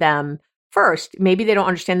have with them first? Maybe they don't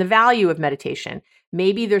understand the value of meditation.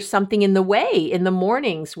 Maybe there's something in the way in the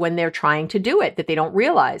mornings when they're trying to do it that they don't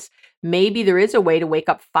realize. Maybe there is a way to wake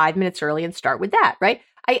up 5 minutes early and start with that, right?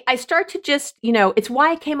 I start to just, it's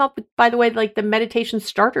why I came up with, by the way, like the meditation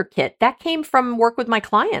starter kit. That came from work with my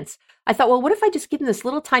clients. I thought, well, what if I just give them this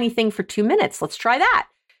little tiny thing for 2 minutes? Let's try that,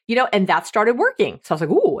 and that started working. So I was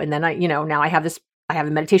like, ooh, and then now I have a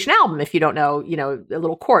meditation album, if you don't know, a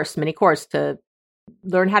little mini course to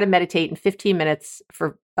learn how to meditate in 15 minutes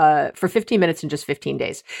for 15 minutes in just 15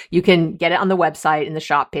 days. You can get it on the website in the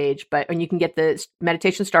shop page, and you can get the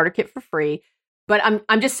meditation starter kit for free. But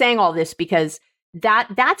I'm just saying all this because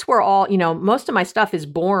that's where all, most of my stuff is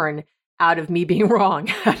born out of me being wrong,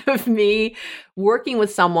 out of me working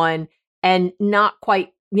with someone and not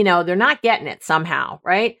quite, they're not getting it somehow,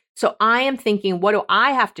 right? So I am thinking, what do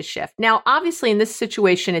I have to shift? Now, obviously in this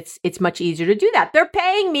situation, it's much easier to do that. They're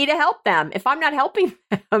paying me to help them. If I'm not helping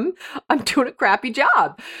them, I'm doing a crappy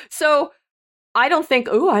job. So I don't think,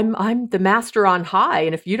 I'm the master on high.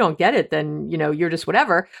 And if you don't get it, then, you're just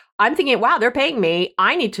whatever. I'm thinking, wow, they're paying me.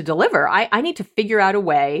 I need to deliver. I need to figure out a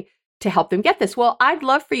way to help them get this. Well, I'd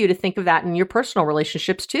love for you to think of that in your personal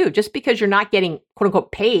relationships too. Just because you're not getting quote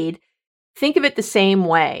unquote paid, think of it the same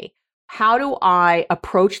way. How do I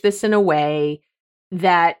approach this in a way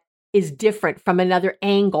that is different from another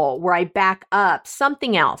angle where I back up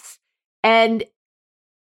something else? And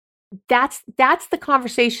that's the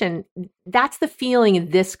conversation. That's the feeling in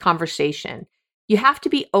this conversation. You have to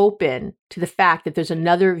be open to the fact that there's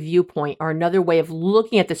another viewpoint or another way of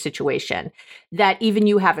looking at the situation that even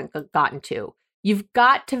you haven't gotten to. You've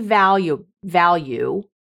got to value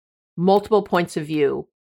multiple points of view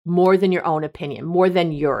more than your own opinion, more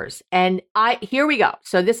than yours. And here we go.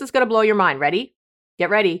 So this is going to blow your mind. Ready? Get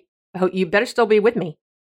ready. You better still be with me.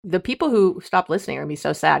 The people who stop listening are going to be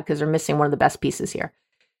so sad because they're missing one of the best pieces here.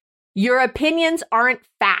 Your opinions aren't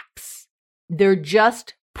facts. They're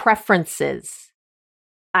just preferences.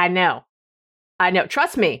 I know.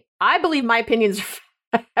 Trust me. I believe my opinions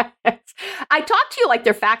are facts. I talk to you like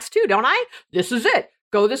they're facts too, don't I? This is it.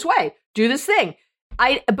 Go this way. Do this thing.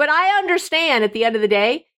 But I understand at the end of the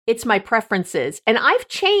day, it's my preferences. And I've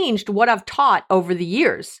changed what I've taught over the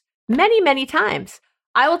years, many, many times.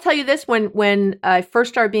 I will tell you this, when I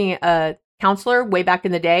first started being a counselor way back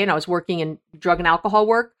in the day, and I was working in drug and alcohol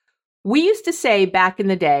work, we used to say back in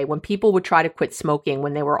the day when people would try to quit smoking,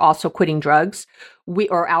 when they were also quitting drugs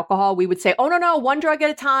or alcohol, we would say, oh, no, one drug at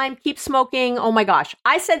a time, keep smoking. Oh my gosh.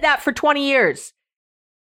 I said that for 20 years.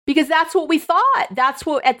 Because that's what we thought.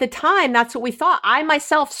 At the time, that's what we thought. I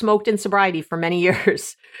myself smoked in sobriety for many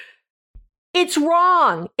years. It's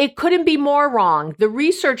wrong. It couldn't be more wrong. The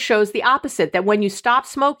research shows the opposite, that when you stop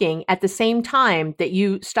smoking at the same time that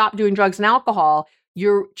you stop doing drugs and alcohol,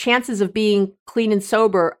 your chances of being clean and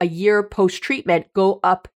sober a year post-treatment go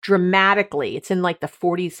up dramatically. It's in like the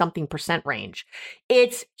 40-something% range.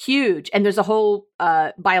 It's huge. And there's a whole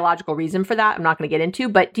biological reason for that I'm not going to get into.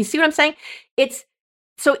 But do you see what I'm saying?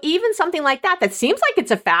 So even something like that seems like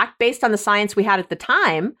it's a fact based on the science we had at the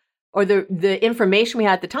time or the information we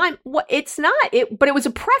had at the time. It's not. But it was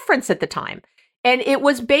a preference at the time. And it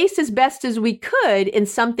was based as best as we could in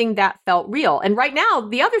something that felt real. And right now,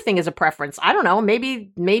 the other thing is a preference. I don't know.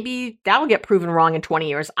 Maybe that'll get proven wrong in 20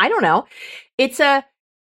 years. I don't know.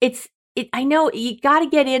 I know you got to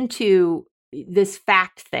get into this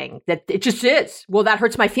fact thing that it just is. Well, that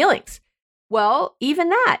hurts my feelings. Well, even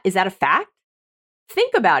that, is that a fact?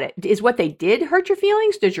 Think about it. Is what they did hurt your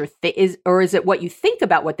feelings? Or is it what you think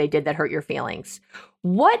about what they did that hurt your feelings?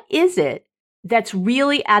 What is it that's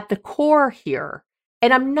really at the core here?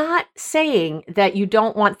 And I'm not saying that you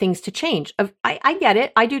don't want things to change. I get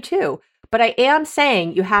it. I do too. But I am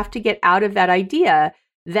saying you have to get out of that idea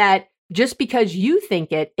that just because you think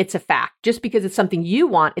it's a fact. Just because it's something you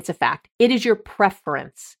want, it's a fact. It is your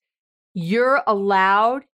preference. You're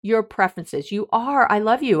allowed your preferences. You are. I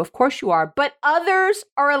love you. Of course you are. But others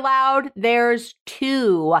are allowed theirs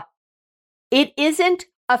too. It isn't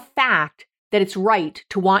a fact that it's right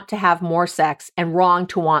to want to have more sex and wrong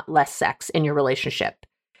to want less sex in your relationship.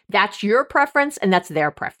 That's your preference and that's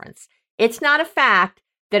their preference. It's not a fact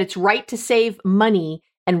that it's right to save money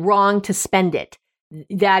and wrong to spend it.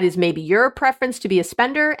 That is maybe your preference to be a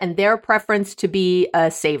spender and their preference to be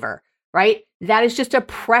a saver, right? That is just a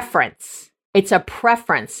preference. It's a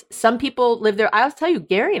preference. Some people live there. I'll tell you,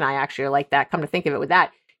 Gary and I actually are like that. Come to think of it with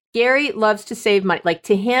that. Gary loves to save money. Like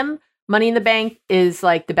to him, money in the bank is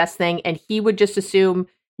like the best thing. And he would just assume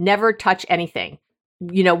never touch anything.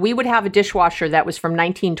 You know, we would have a dishwasher that was from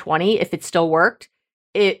 1920 if it still worked,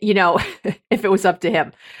 if it was up to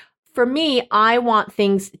him. For me, I want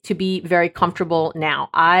things to be very comfortable now.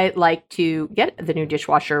 I like to get the new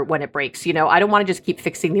dishwasher when it breaks. I don't want to just keep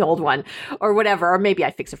fixing the old one or whatever. Or maybe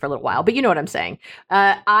I fix it for a little while, but you know what I'm saying.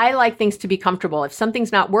 I like things to be comfortable. If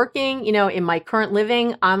something's not working, in my current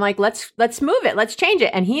living, I'm like, let's move it. Let's change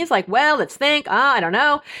it. And he's like, well, let's think. I don't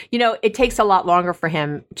know. It takes a lot longer for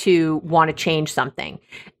him to want to change something.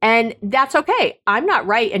 And that's okay. I'm not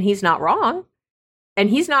right and he's not wrong. And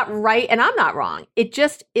he's not right and I'm not wrong. It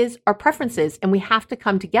just is our preferences and we have to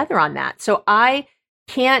come together on that. So I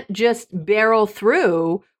can't just barrel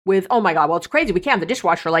through with, oh my God, well, it's crazy. We can't have the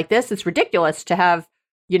dishwasher like this. It's ridiculous to have,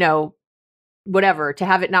 whatever, to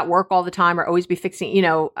have it not work all the time or always be fixing,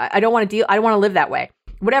 I don't want to live that way.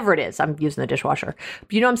 Whatever it is, I'm using the dishwasher.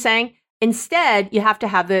 But you know what I'm saying? Instead, you have to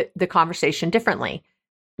have the conversation differently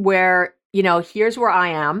where, here's where I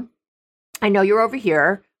am. I know you're over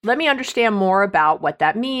here. Let me understand more about what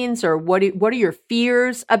that means or what are your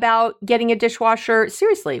fears about getting a dishwasher?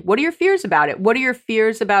 Seriously, what are your fears about it? What are your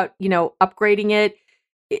fears about, upgrading it?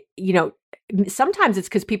 Sometimes it's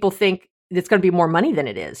because people think it's going to be more money than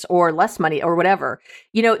it is or less money or whatever.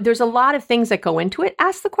 There's a lot of things that go into it.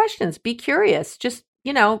 Ask the questions. Be curious. Just,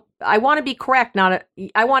 I want to be correct,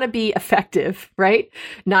 I want to be effective, right?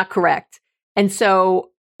 Not correct. And so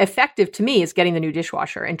effective to me is getting the new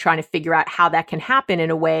dishwasher and trying to figure out how that can happen in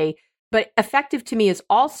a way. But effective to me is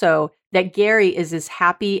also that Gary is as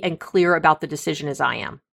happy and clear about the decision as I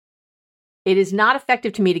am. It is not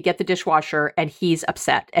effective to me to get the dishwasher and he's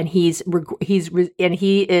upset and he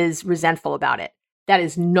is resentful about it. That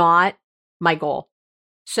is not my goal.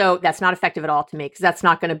 So that's not effective at all to me because that's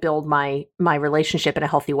not going to build my relationship in a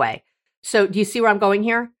healthy way. So do you see where I'm going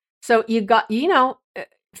here? So you got,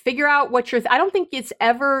 figure out what I don't think it's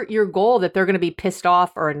ever your goal that they're going to be pissed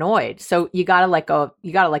off or annoyed. So you got to let go.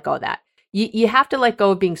 You got to let go of that. You have to let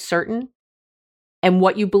go of being certain and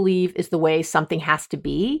what you believe is the way something has to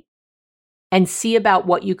be and see about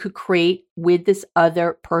what you could create with this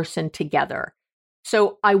other person together.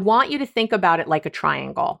 So I want you to think about it like a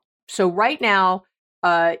triangle. So right now,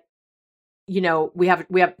 we have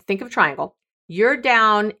think of a triangle. You're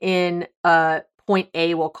down in point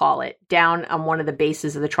A, we'll call it, down on one of the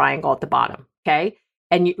bases of the triangle at the bottom, okay?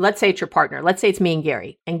 And let's say it's your partner. Let's say it's me and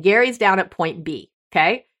Gary. And Gary's down at point B,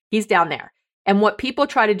 okay? He's down there. And what people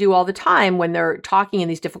try to do all the time when they're talking in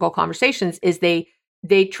these difficult conversations is they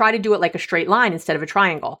try to do it like a straight line instead of a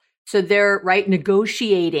triangle. So they're,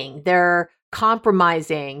 negotiating, they're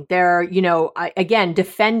compromising, they're, again,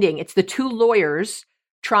 defending. It's the two lawyers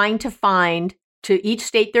trying to each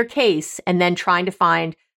state their case and then trying to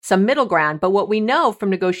find some middle ground. But what we know from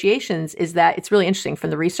negotiations is that it's really interesting from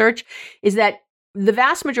the research is that the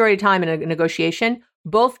vast majority of time in a negotiation,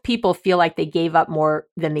 both people feel like they gave up more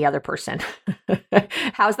than the other person.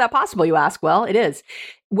 How's that possible, you ask? Well, it is.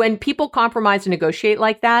 When people compromise and negotiate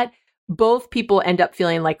like that, both people end up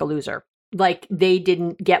feeling like a loser, like they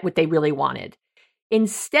didn't get what they really wanted.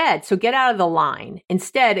 Instead, so get out of the line.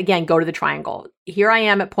 Instead, again, go to the triangle. Here I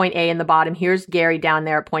am at point A in the bottom. Here's Gary down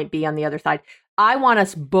there at point B on the other side. I want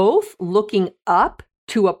us both looking up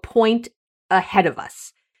to a point ahead of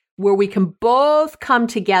us where we can both come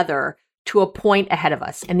together to a point ahead of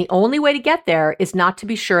us. And the only way to get there is not to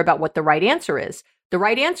be sure about what the right answer is. The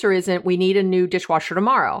right answer isn't we need a new dishwasher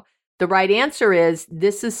tomorrow. The right answer is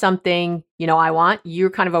this is something, I want, you're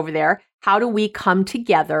kind of over there. How do we come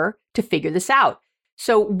together to figure this out?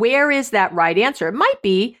 So where is that right answer? It might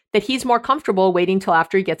be that he's more comfortable waiting till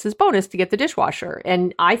after he gets his bonus to get the dishwasher.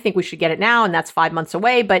 And I think we should get it now. And that's 5 months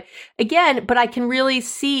away. But I can really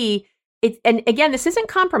see it. And again, this isn't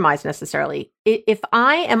compromise necessarily. If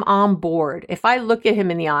I am on board, if I look at him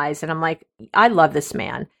in the eyes and I'm like, I love this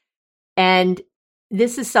man. And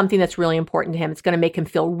this is something that's really important to him. It's going to make him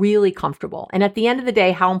feel really comfortable. And at the end of the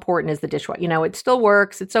day, how important is the dishwasher? It still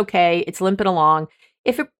works. It's okay. It's limping along.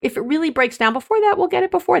 If it really breaks down before that, we'll get it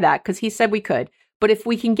before that because he said we could. But if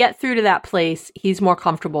we can get through to that place, he's more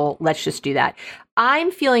comfortable. Let's just do that. I'm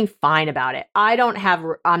feeling fine about it.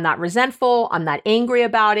 I'm not resentful. I'm not angry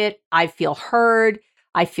about it. I feel heard.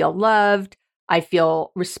 I feel loved. I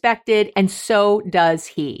feel respected. And so does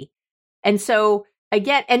he. And so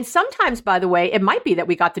again, and sometimes, by the way, it might be that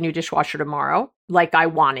we got the new dishwasher tomorrow, like I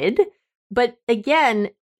wanted. But again,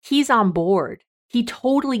 he's on board. He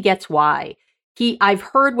totally gets why. I've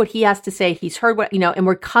heard what he has to say. He's heard what, and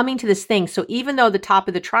we're coming to this thing. So even though the top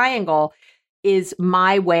of the triangle is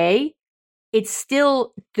my way, it's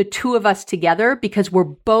still the two of us together because we're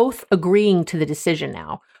both agreeing to the decision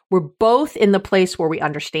now. We're both in the place where we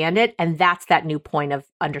understand it. And that's that new point of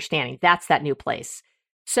understanding. That's that new place.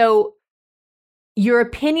 So your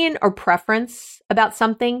opinion or preference about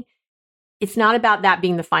something, it's not about that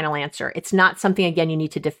being the final answer. It's not something, again, you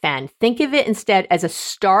need to defend. Think of it instead as a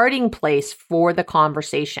starting place for the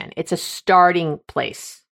conversation. It's a starting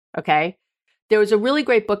place, okay? There was a really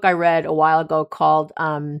great book I read a while ago called,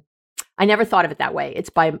 I never thought of it that way. It's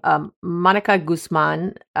by Monica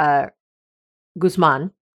Guzman, I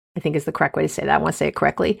think is the correct way to say that. I want to say it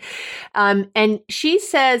correctly. And she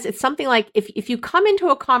says it's something like, if you come into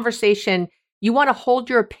a conversation, you want to hold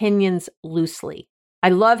your opinions loosely. I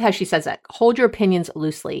love how she says that. Hold your opinions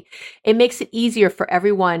loosely. It makes it easier for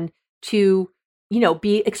everyone to,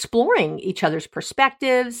 be exploring each other's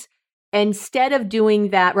perspectives instead of doing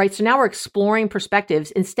that, right? So now we're exploring perspectives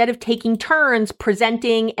instead of taking turns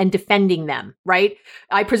presenting and defending them, right?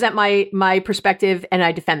 I present my perspective and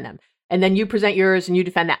I defend them. And then you present yours and you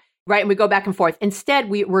defend that, right? And we go back and forth. Instead,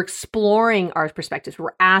 we're exploring our perspectives.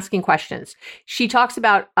 We're asking questions. She talks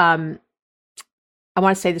about, I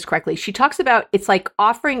want to say this correctly. She talks about it's like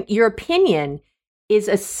offering your opinion is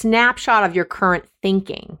a snapshot of your current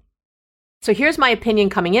thinking. So here's my opinion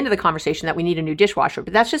coming into the conversation that we need a new dishwasher,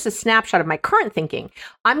 but that's just a snapshot of my current thinking.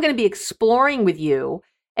 I'm going to be exploring with you.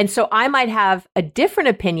 And so I might have a different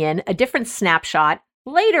opinion, a different snapshot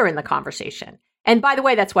later in the conversation. And by the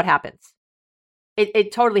way, that's what happens.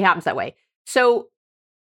 It totally happens that way. So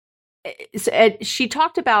she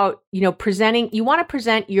talked about, presenting, you want to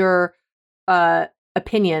present your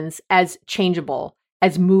opinions as changeable,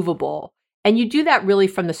 as movable. And you do that really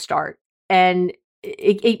from the start. And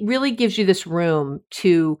it really gives you this room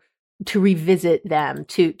to revisit them,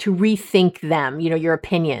 to rethink them, your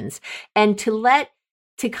opinions, and to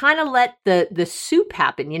kind of let the soup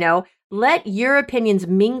happen, let your opinions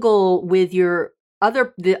mingle with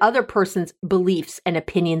the other person's beliefs and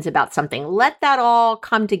opinions about something. Let that all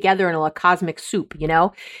come together in a cosmic soup, and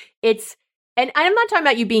I'm not talking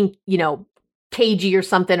about you being, cagey or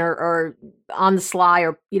something or on the sly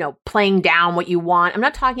or, playing down what you want. I'm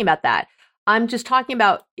not talking about that. I'm just talking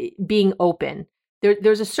about being open.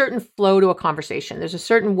 There's a certain flow to a conversation. There's a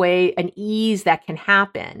certain way, an ease that can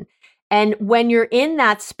happen. And when you're in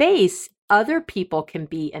that space, other people can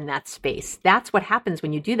be in that space. That's what happens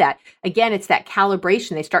when you do that. Again, it's that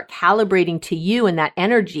calibration. They start calibrating to you in that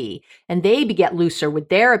energy and they get looser with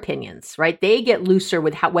their opinions, right? They get looser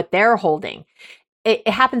with what they're holding. It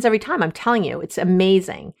happens every time. I'm telling you, it's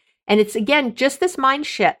amazing. And it's, again, just this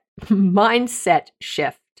mindset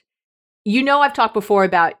shift. I've talked before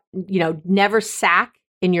about, never sack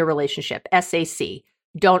in your relationship, SAC.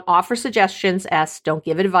 Don't offer suggestions, S, don't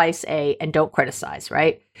give advice, A, and don't criticize,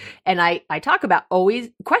 right? And I talk about always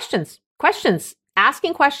questions.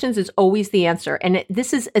 Asking questions is always the answer. And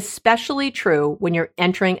this is especially true when you're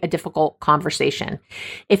entering a difficult conversation.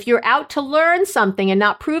 If you're out to learn something and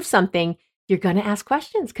not prove something, you're going to ask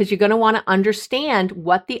questions because you're going to want to understand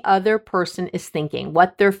what the other person is thinking,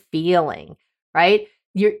 what they're feeling, right?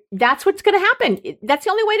 That's what's going to happen. That's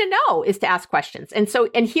the only way to know is to ask questions.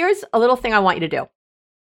 And here's a little thing I want you to do.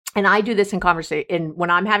 And I do this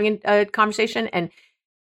when I'm having a conversation. And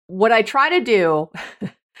what I try to do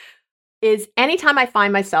is anytime I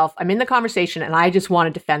find myself, I'm in the conversation and I just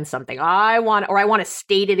want to defend something. I want to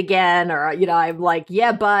state it again, or, I'm like,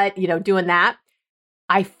 yeah, but, doing that.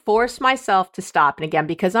 I force myself to stop. And again,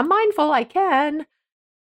 because I'm mindful,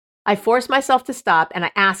 I force myself to stop and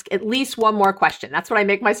I ask at least one more question. That's what I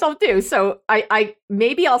make myself do. So I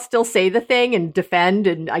maybe I'll still say the thing and defend,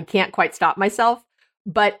 and I can't quite stop myself.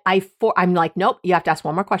 But I'm like, nope, you have to ask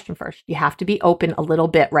one more question first. You have to be open a little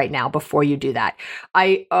bit right now before you do that.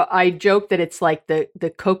 I joke that it's like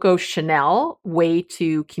the Coco Chanel way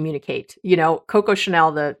to communicate. Coco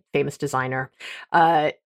Chanel, the famous designer,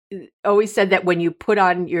 always said that when you put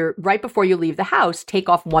on right before you leave the house, take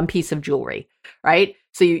off one piece of jewelry, right?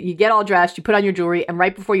 So you get all dressed, you put on your jewelry, and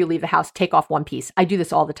right before you leave the house, take off one piece. I do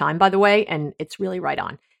this all the time, by the way, and it's really right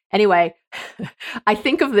on. Anyway, I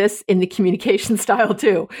think of this in the communication style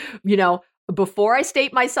too. Before I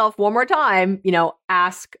state myself one more time,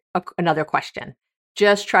 ask another question.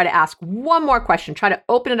 Just try to ask one more question. Try to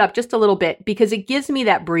open it up just a little bit, because it gives me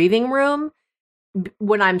that breathing room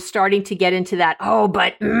when I'm starting to get into that,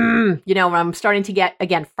 when I'm starting to get,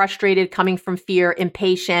 again, frustrated, coming from fear,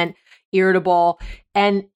 impatient, irritable.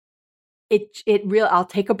 And I'll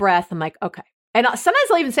take a breath. I'm like, okay. And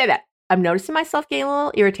sometimes I'll even say that. I'm noticing myself getting a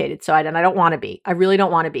little irritated. So I don't want to be. I really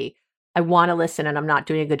don't want to be. I want to listen, and I'm not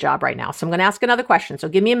doing a good job right now. So I'm going to ask another question. So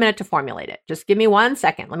give me a minute to formulate it. Just give me 1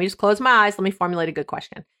 second. Let me just close my eyes. Let me formulate a good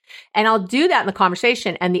question. And I'll do that in the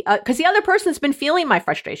conversation. And because the other person's been feeling my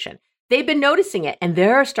frustration. They've been noticing it, and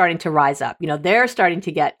they're starting to rise up. They're starting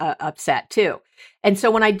to get upset too. And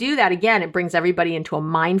so when I do that, again, it brings everybody into a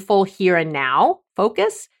mindful here and now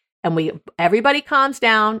focus. And everybody calms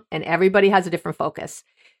down, and everybody has a different focus.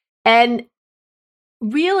 And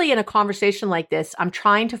really, in a conversation like this, I'm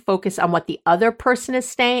trying to focus on what the other person is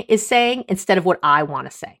saying instead of what I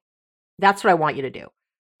want to say. That's what I want you to do.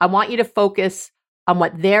 I want you to focus on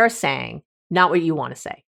what they're saying, not what you want to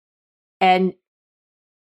say. And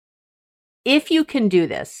if you can do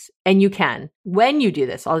this, and you can, when you do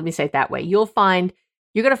this, let me say it that way, you're going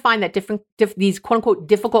to find that these quote unquote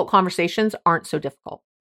difficult conversations aren't so difficult.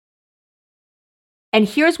 And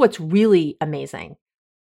here's what's really amazing.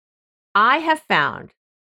 I have found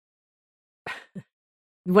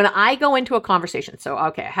when I go into a conversation, so,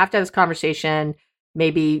 okay, I have to have this conversation,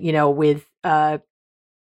 maybe, with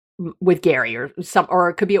Gary or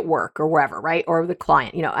it could be at work or wherever, right? Or the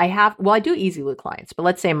client, I do easy with clients, but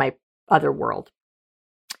let's say in my other world.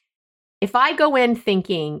 If I go in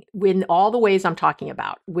thinking in all the ways I'm talking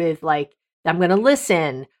about with like, I'm going to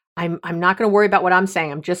listen, I'm not going to worry about what I'm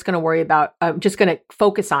saying. I'm just going to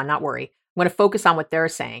focus on, not worry. I'm going to focus on what they're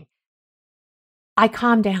saying. I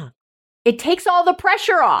calm down. It takes all the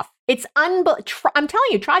pressure off. It's I'm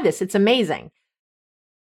telling you, try this. It's amazing.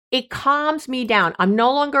 It calms me down. I'm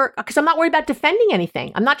no longer, because I'm not worried about defending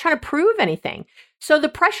anything. I'm not trying to prove anything. So the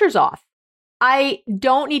pressure's off. I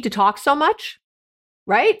don't need to talk so much,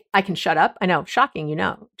 right? I can shut up. I know, shocking,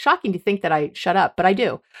 shocking to think that I shut up, but I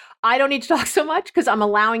do. I don't need to talk so much because I'm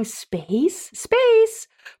allowing space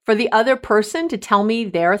for the other person to tell me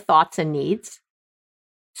their thoughts and needs.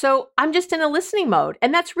 So I'm just in a listening mode.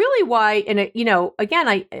 And that's really why, again,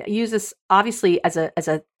 I use this obviously as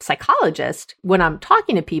a psychologist. When I'm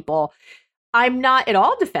talking to people, I'm not at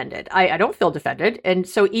all defended. I don't feel defended. And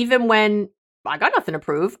so even when I got nothing to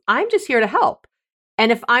prove, I'm just here to help.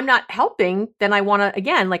 And if I'm not helping, then I want to,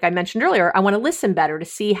 again, like I mentioned earlier, I want to listen better to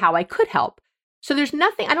see how I could help. So there's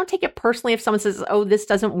nothing, I don't take it personally if someone says, oh, this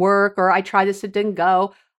doesn't work, or I tried this, it didn't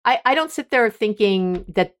go. I don't sit there thinking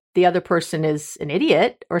that the other person is an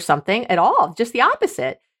idiot or something at all. Just the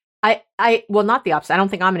opposite. Well, not the opposite. I don't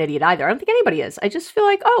think I'm an idiot either. I don't think anybody is. I just feel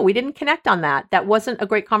like, oh, we didn't connect on that. That wasn't a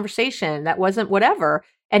great conversation. That wasn't whatever.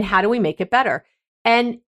 And how do we make it better?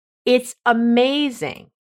 And it's amazing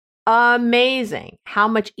how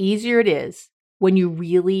much easier it is when you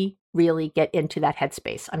really, really get into that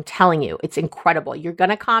headspace. I'm telling you, it's incredible. You're going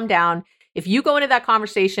to calm down. If you go into that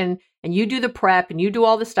conversation and you do the prep and you do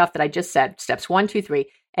all the stuff that I just said, steps 1, 2, 3,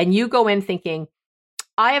 and you go in thinking,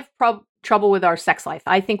 I have trouble with our sex life.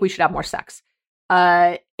 I think we should have more sex.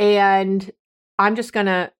 And I'm just going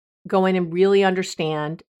to go in and really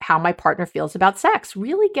understand how my partner feels about sex,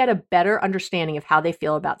 really get a better understanding of how they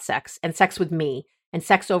feel about sex and sex with me and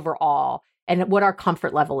sex overall and what our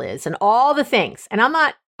comfort level is and all the things. And I'm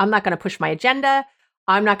not going to push my agenda.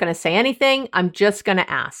 I'm not going to say anything. I'm just going to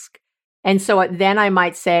ask. And so then I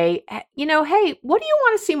might say, you know, hey, what do you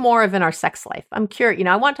want to see more of in our sex life? I'm curious. You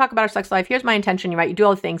know, I want to talk about our sex life. Here's my intention. You do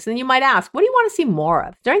all the things. And then you might ask, what do you want to see more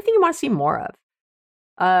of? Is there anything you want to see more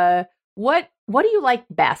of? What do you like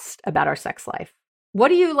best about our sex life? What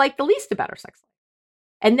do you like the least about our sex life?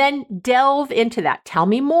 And then delve into that. Tell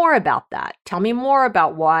me more about that. Tell me more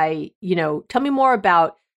about why, you know, tell me more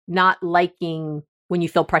about not liking when you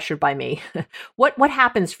feel pressured by me. What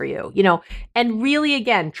happens for you, you know, and really,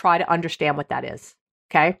 again, try to understand what that is.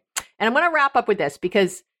 Okay. And I'm going to wrap up with this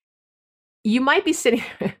because you might be sitting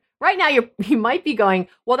right now. You might be going,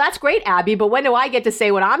 well, that's great, Abby, but when do I get to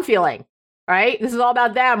say what I'm feeling? Right? This is all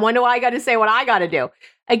about them. When do I got to say what I got to do?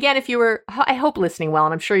 Again, if you were, I hope, listening well,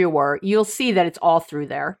 and I'm sure you were, you'll see that it's all through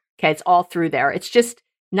there. Okay. It's all through there. It's just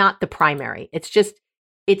not the primary. It's just,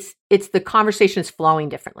 it's the conversation is flowing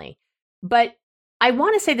differently. But I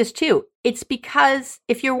want to say this too. It's because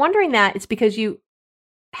if you're wondering that, it's because you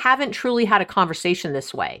haven't truly had a conversation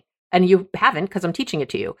this way. And you haven't, because I'm teaching it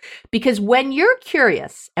to you. Because when you're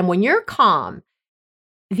curious and when you're calm,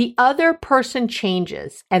 the other person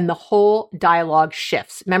changes and the whole dialogue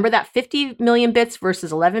shifts. Remember that 50 million bits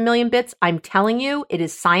versus 11 million bits? I'm telling you, it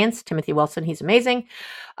is science. Timothy Wilson, he's amazing.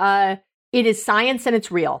 It is science and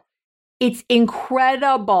it's real. It's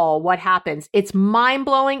incredible what happens. It's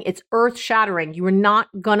mind-blowing. It's earth-shattering. You are not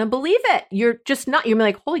going to believe it. You're just not. You're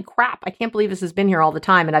like, holy crap, I can't believe this has been here all the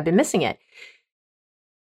time and I've been missing it.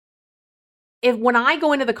 When I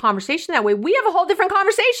go into the conversation that way, we have a whole different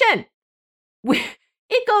conversation.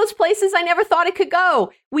 It goes places I never thought it could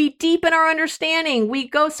go. We deepen our understanding. We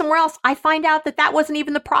go somewhere else. I find out that wasn't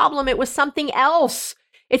even the problem. It was something else.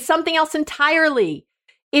 It's something else entirely.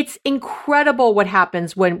 It's incredible what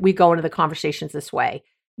happens when we go into the conversations this way.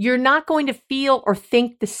 You're not going to feel or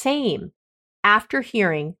think the same after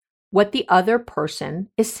hearing what the other person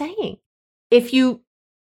is saying. If you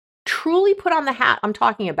truly put on the hat I'm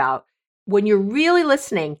talking about, when you're really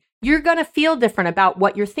listening, you're going to feel different about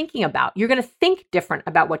what you're thinking about. You're going to think different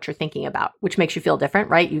about what you're thinking about, which makes you feel different,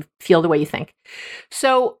 right? You feel the way you think.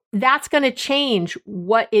 So that's going to change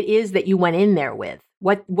what it is that you went in there with.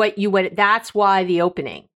 What you went, that's why the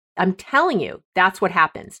opening. I'm telling you, that's what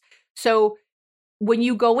happens. So when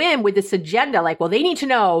you go in with this agenda, like, well, they need to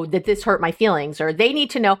know that this hurt my feelings, or they need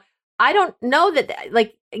to know, I don't know that,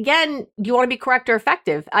 like, again, you want to be correct or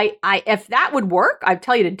effective. If that would work, I'd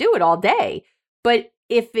tell you to do it all day. But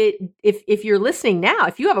if you're listening now,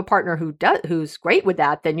 if you have a partner who's great with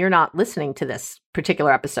that, then you're not listening to this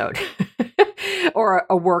particular episode or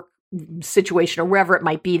a work situation or wherever it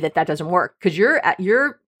might be that doesn't work, because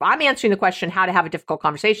I'm answering the question how to have a difficult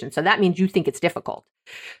conversation. So that means you think it's difficult.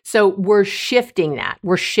 So we're shifting that.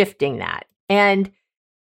 And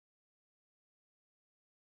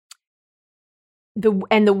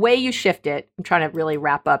the way you shift it, I'm trying to really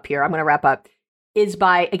wrap up here. I'm going to wrap up, is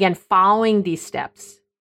by, again, following these steps.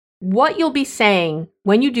 What you'll be saying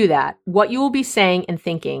when you do that, what you will be saying and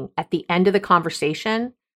thinking at the end of the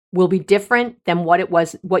conversation will be different than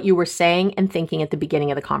what you were saying and thinking at the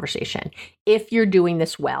beginning of the conversation. If you're doing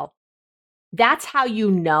this well, that's how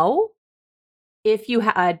you know if you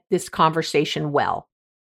had this conversation well,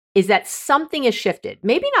 is that something has shifted.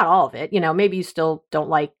 Maybe not all of it, maybe you still don't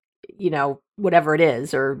like, whatever it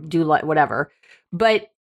is, or do like whatever, but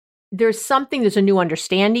there's a new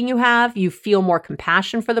understanding you have. You feel more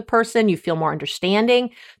compassion for the person. You feel more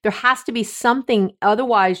understanding. There has to be something.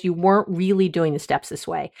 Otherwise, you weren't really doing the steps this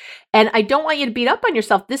way. And I don't want you to beat up on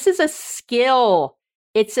yourself. This is a skill.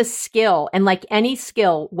 It's a skill. And like any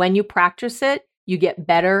skill, when you practice it, you get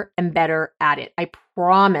better and better at it. I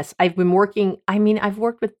promise. I've worked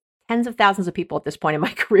with tens of thousands of people at this point in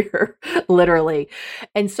my career, literally.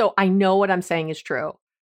 And so I know what I'm saying is true.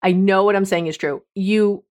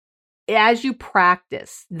 As you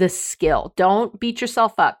practice the skill, don't beat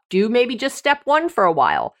yourself up. Do maybe just step one for a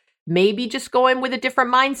while. Maybe just go in with a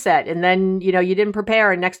different mindset, and then, you didn't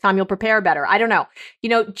prepare, and next time you'll prepare better. I don't know.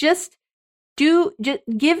 Just give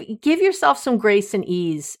yourself some grace and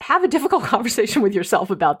ease. Have a difficult conversation with yourself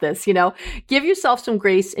about this, Give yourself some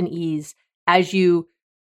grace and ease as you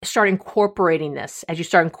start incorporating this, as you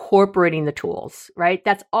start incorporating the tools, right?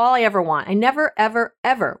 That's all I ever want. I never, ever,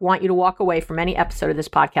 ever want you to walk away from any episode of this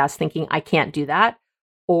podcast thinking, I can't do that,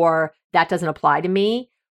 or that doesn't apply to me,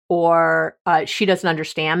 or she doesn't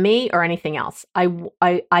understand me, or anything else. I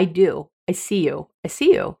do. I see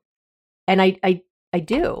you. And I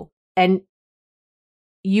do. And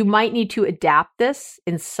you might need to adapt this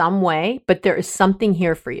in some way, but there is something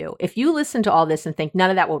here for you. If you listen to all this and think none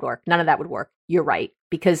of that would work, you're right.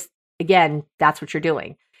 Because again, that's what you're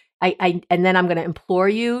doing. And then I'm going to implore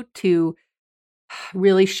you to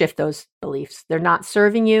really shift those beliefs. They're not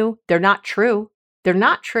serving you. They're not true. They're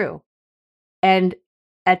not true. And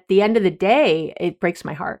at the end of the day, it breaks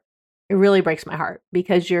my heart. It really breaks my heart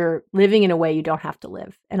because you're living in a way you don't have to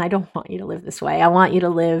live. And I don't want you to live this way. I want you to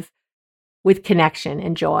live with connection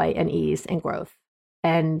and joy and ease and growth.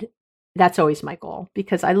 And that's always my goal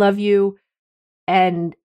because I love you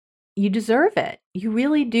and you deserve it. You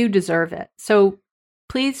really do deserve it. So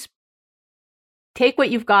please take what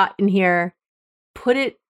you've got in here, put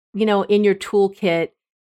it, in your toolkit,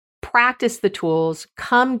 practice the tools,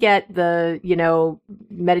 come get the,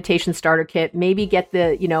 meditation starter kit, maybe get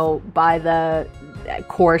the, buy the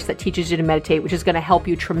course that teaches you to meditate, which is going to help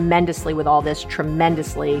you tremendously with all this,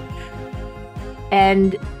 tremendously,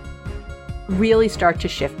 and really start to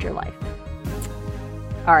shift your life.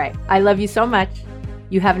 All right. I love you so much.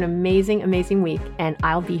 You have an amazing, amazing week, and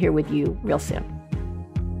I'll be here with you real soon.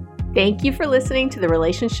 Thank you for listening to the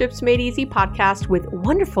Relationships Made Easy podcast with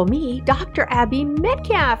wonderful me, Dr. Abby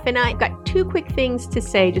Metcalf. And I've got 2 quick things to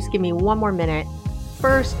say. Just give me 1 more minute.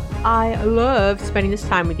 First, I love spending this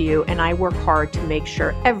time with you, and I work hard to make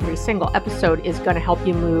sure every single episode is going to help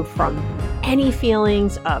you move from any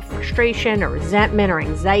feelings of frustration or resentment or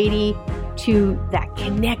anxiety to that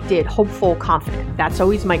connected, hopeful, confident. That's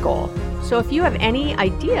always my goal. So if you have any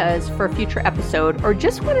ideas for a future episode or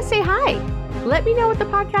just want to say hi, let me know what the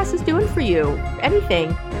podcast is doing for you.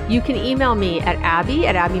 Anything, you can email me at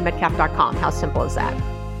abby@abbymetcalf.com. How simple is that?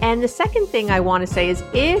 And the second thing I want to say is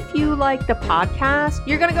if you like the podcast,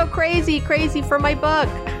 you're going to go crazy for my book.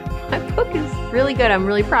 My book is really good. I'm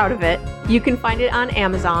really proud of it. You can find it on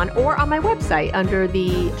Amazon or on my website under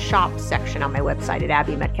the shop section on my website at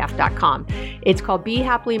abbymetcalf.com. It's called Be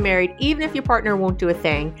Happily Married, Even If Your Partner Won't Do a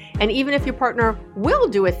Thing. And even if your partner will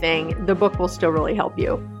do a thing, the book will still really help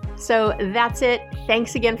you. So that's it.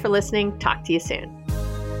 Thanks again for listening. Talk to you soon.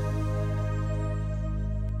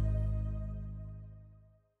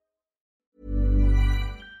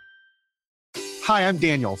 Hi, I'm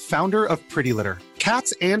Daniel, founder of Pretty Litter.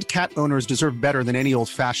 Cats and cat owners deserve better than any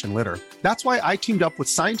old-fashioned litter. That's why I teamed up with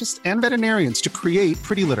scientists and veterinarians to create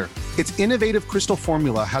Pretty Litter. Its innovative crystal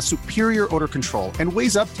formula has superior odor control and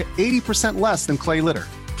weighs up to 80% less than clay litter.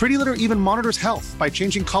 Pretty Litter even monitors health by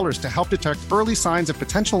changing colors to help detect early signs of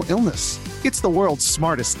potential illness. It's the world's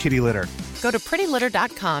smartest kitty litter. Go to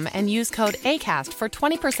prettylitter.com and use code ACAST for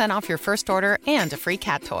 20% off your first order and a free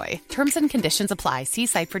cat toy. Terms and conditions apply. See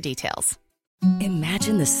site for details.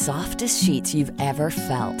 Imagine the softest sheets you've ever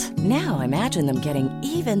felt. Now imagine them getting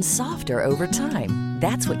even softer over time.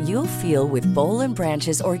 That's what you'll feel with Boll &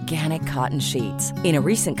 Branch's organic cotton sheets. In a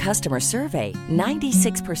recent customer survey,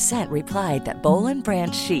 96% replied that Boll &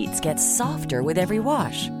 Branch sheets get softer with every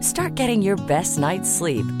wash. Start getting your best night's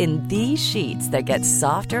sleep in these sheets that get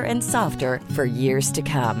softer and softer for years to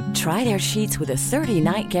come. Try their sheets with a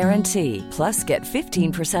 30-night guarantee. Plus, get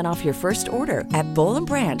 15% off your first order at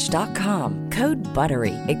bollandbranch.com. Code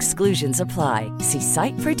BUTTERY. Exclusions apply. See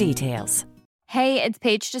site for details. Hey, it's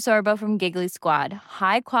Paige DeSorbo from Giggly Squad.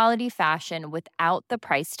 High quality fashion without the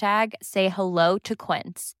price tag. Say hello to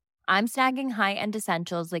Quince. I'm snagging high-end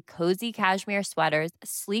essentials like cozy cashmere sweaters,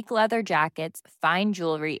 sleek leather jackets, fine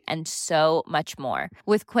jewelry, and so much more.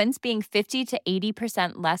 With Quince being 50 to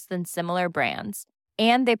 80% less than similar brands.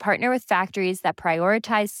 And they partner with factories that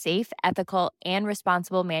prioritize safe, ethical, and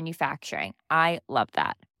responsible manufacturing. I love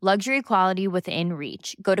that. Luxury quality within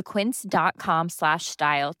reach. Go to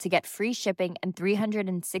quince.com/style to get free shipping and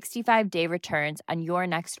 365-day returns on your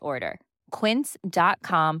next order.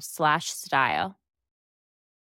 Quince.com/style.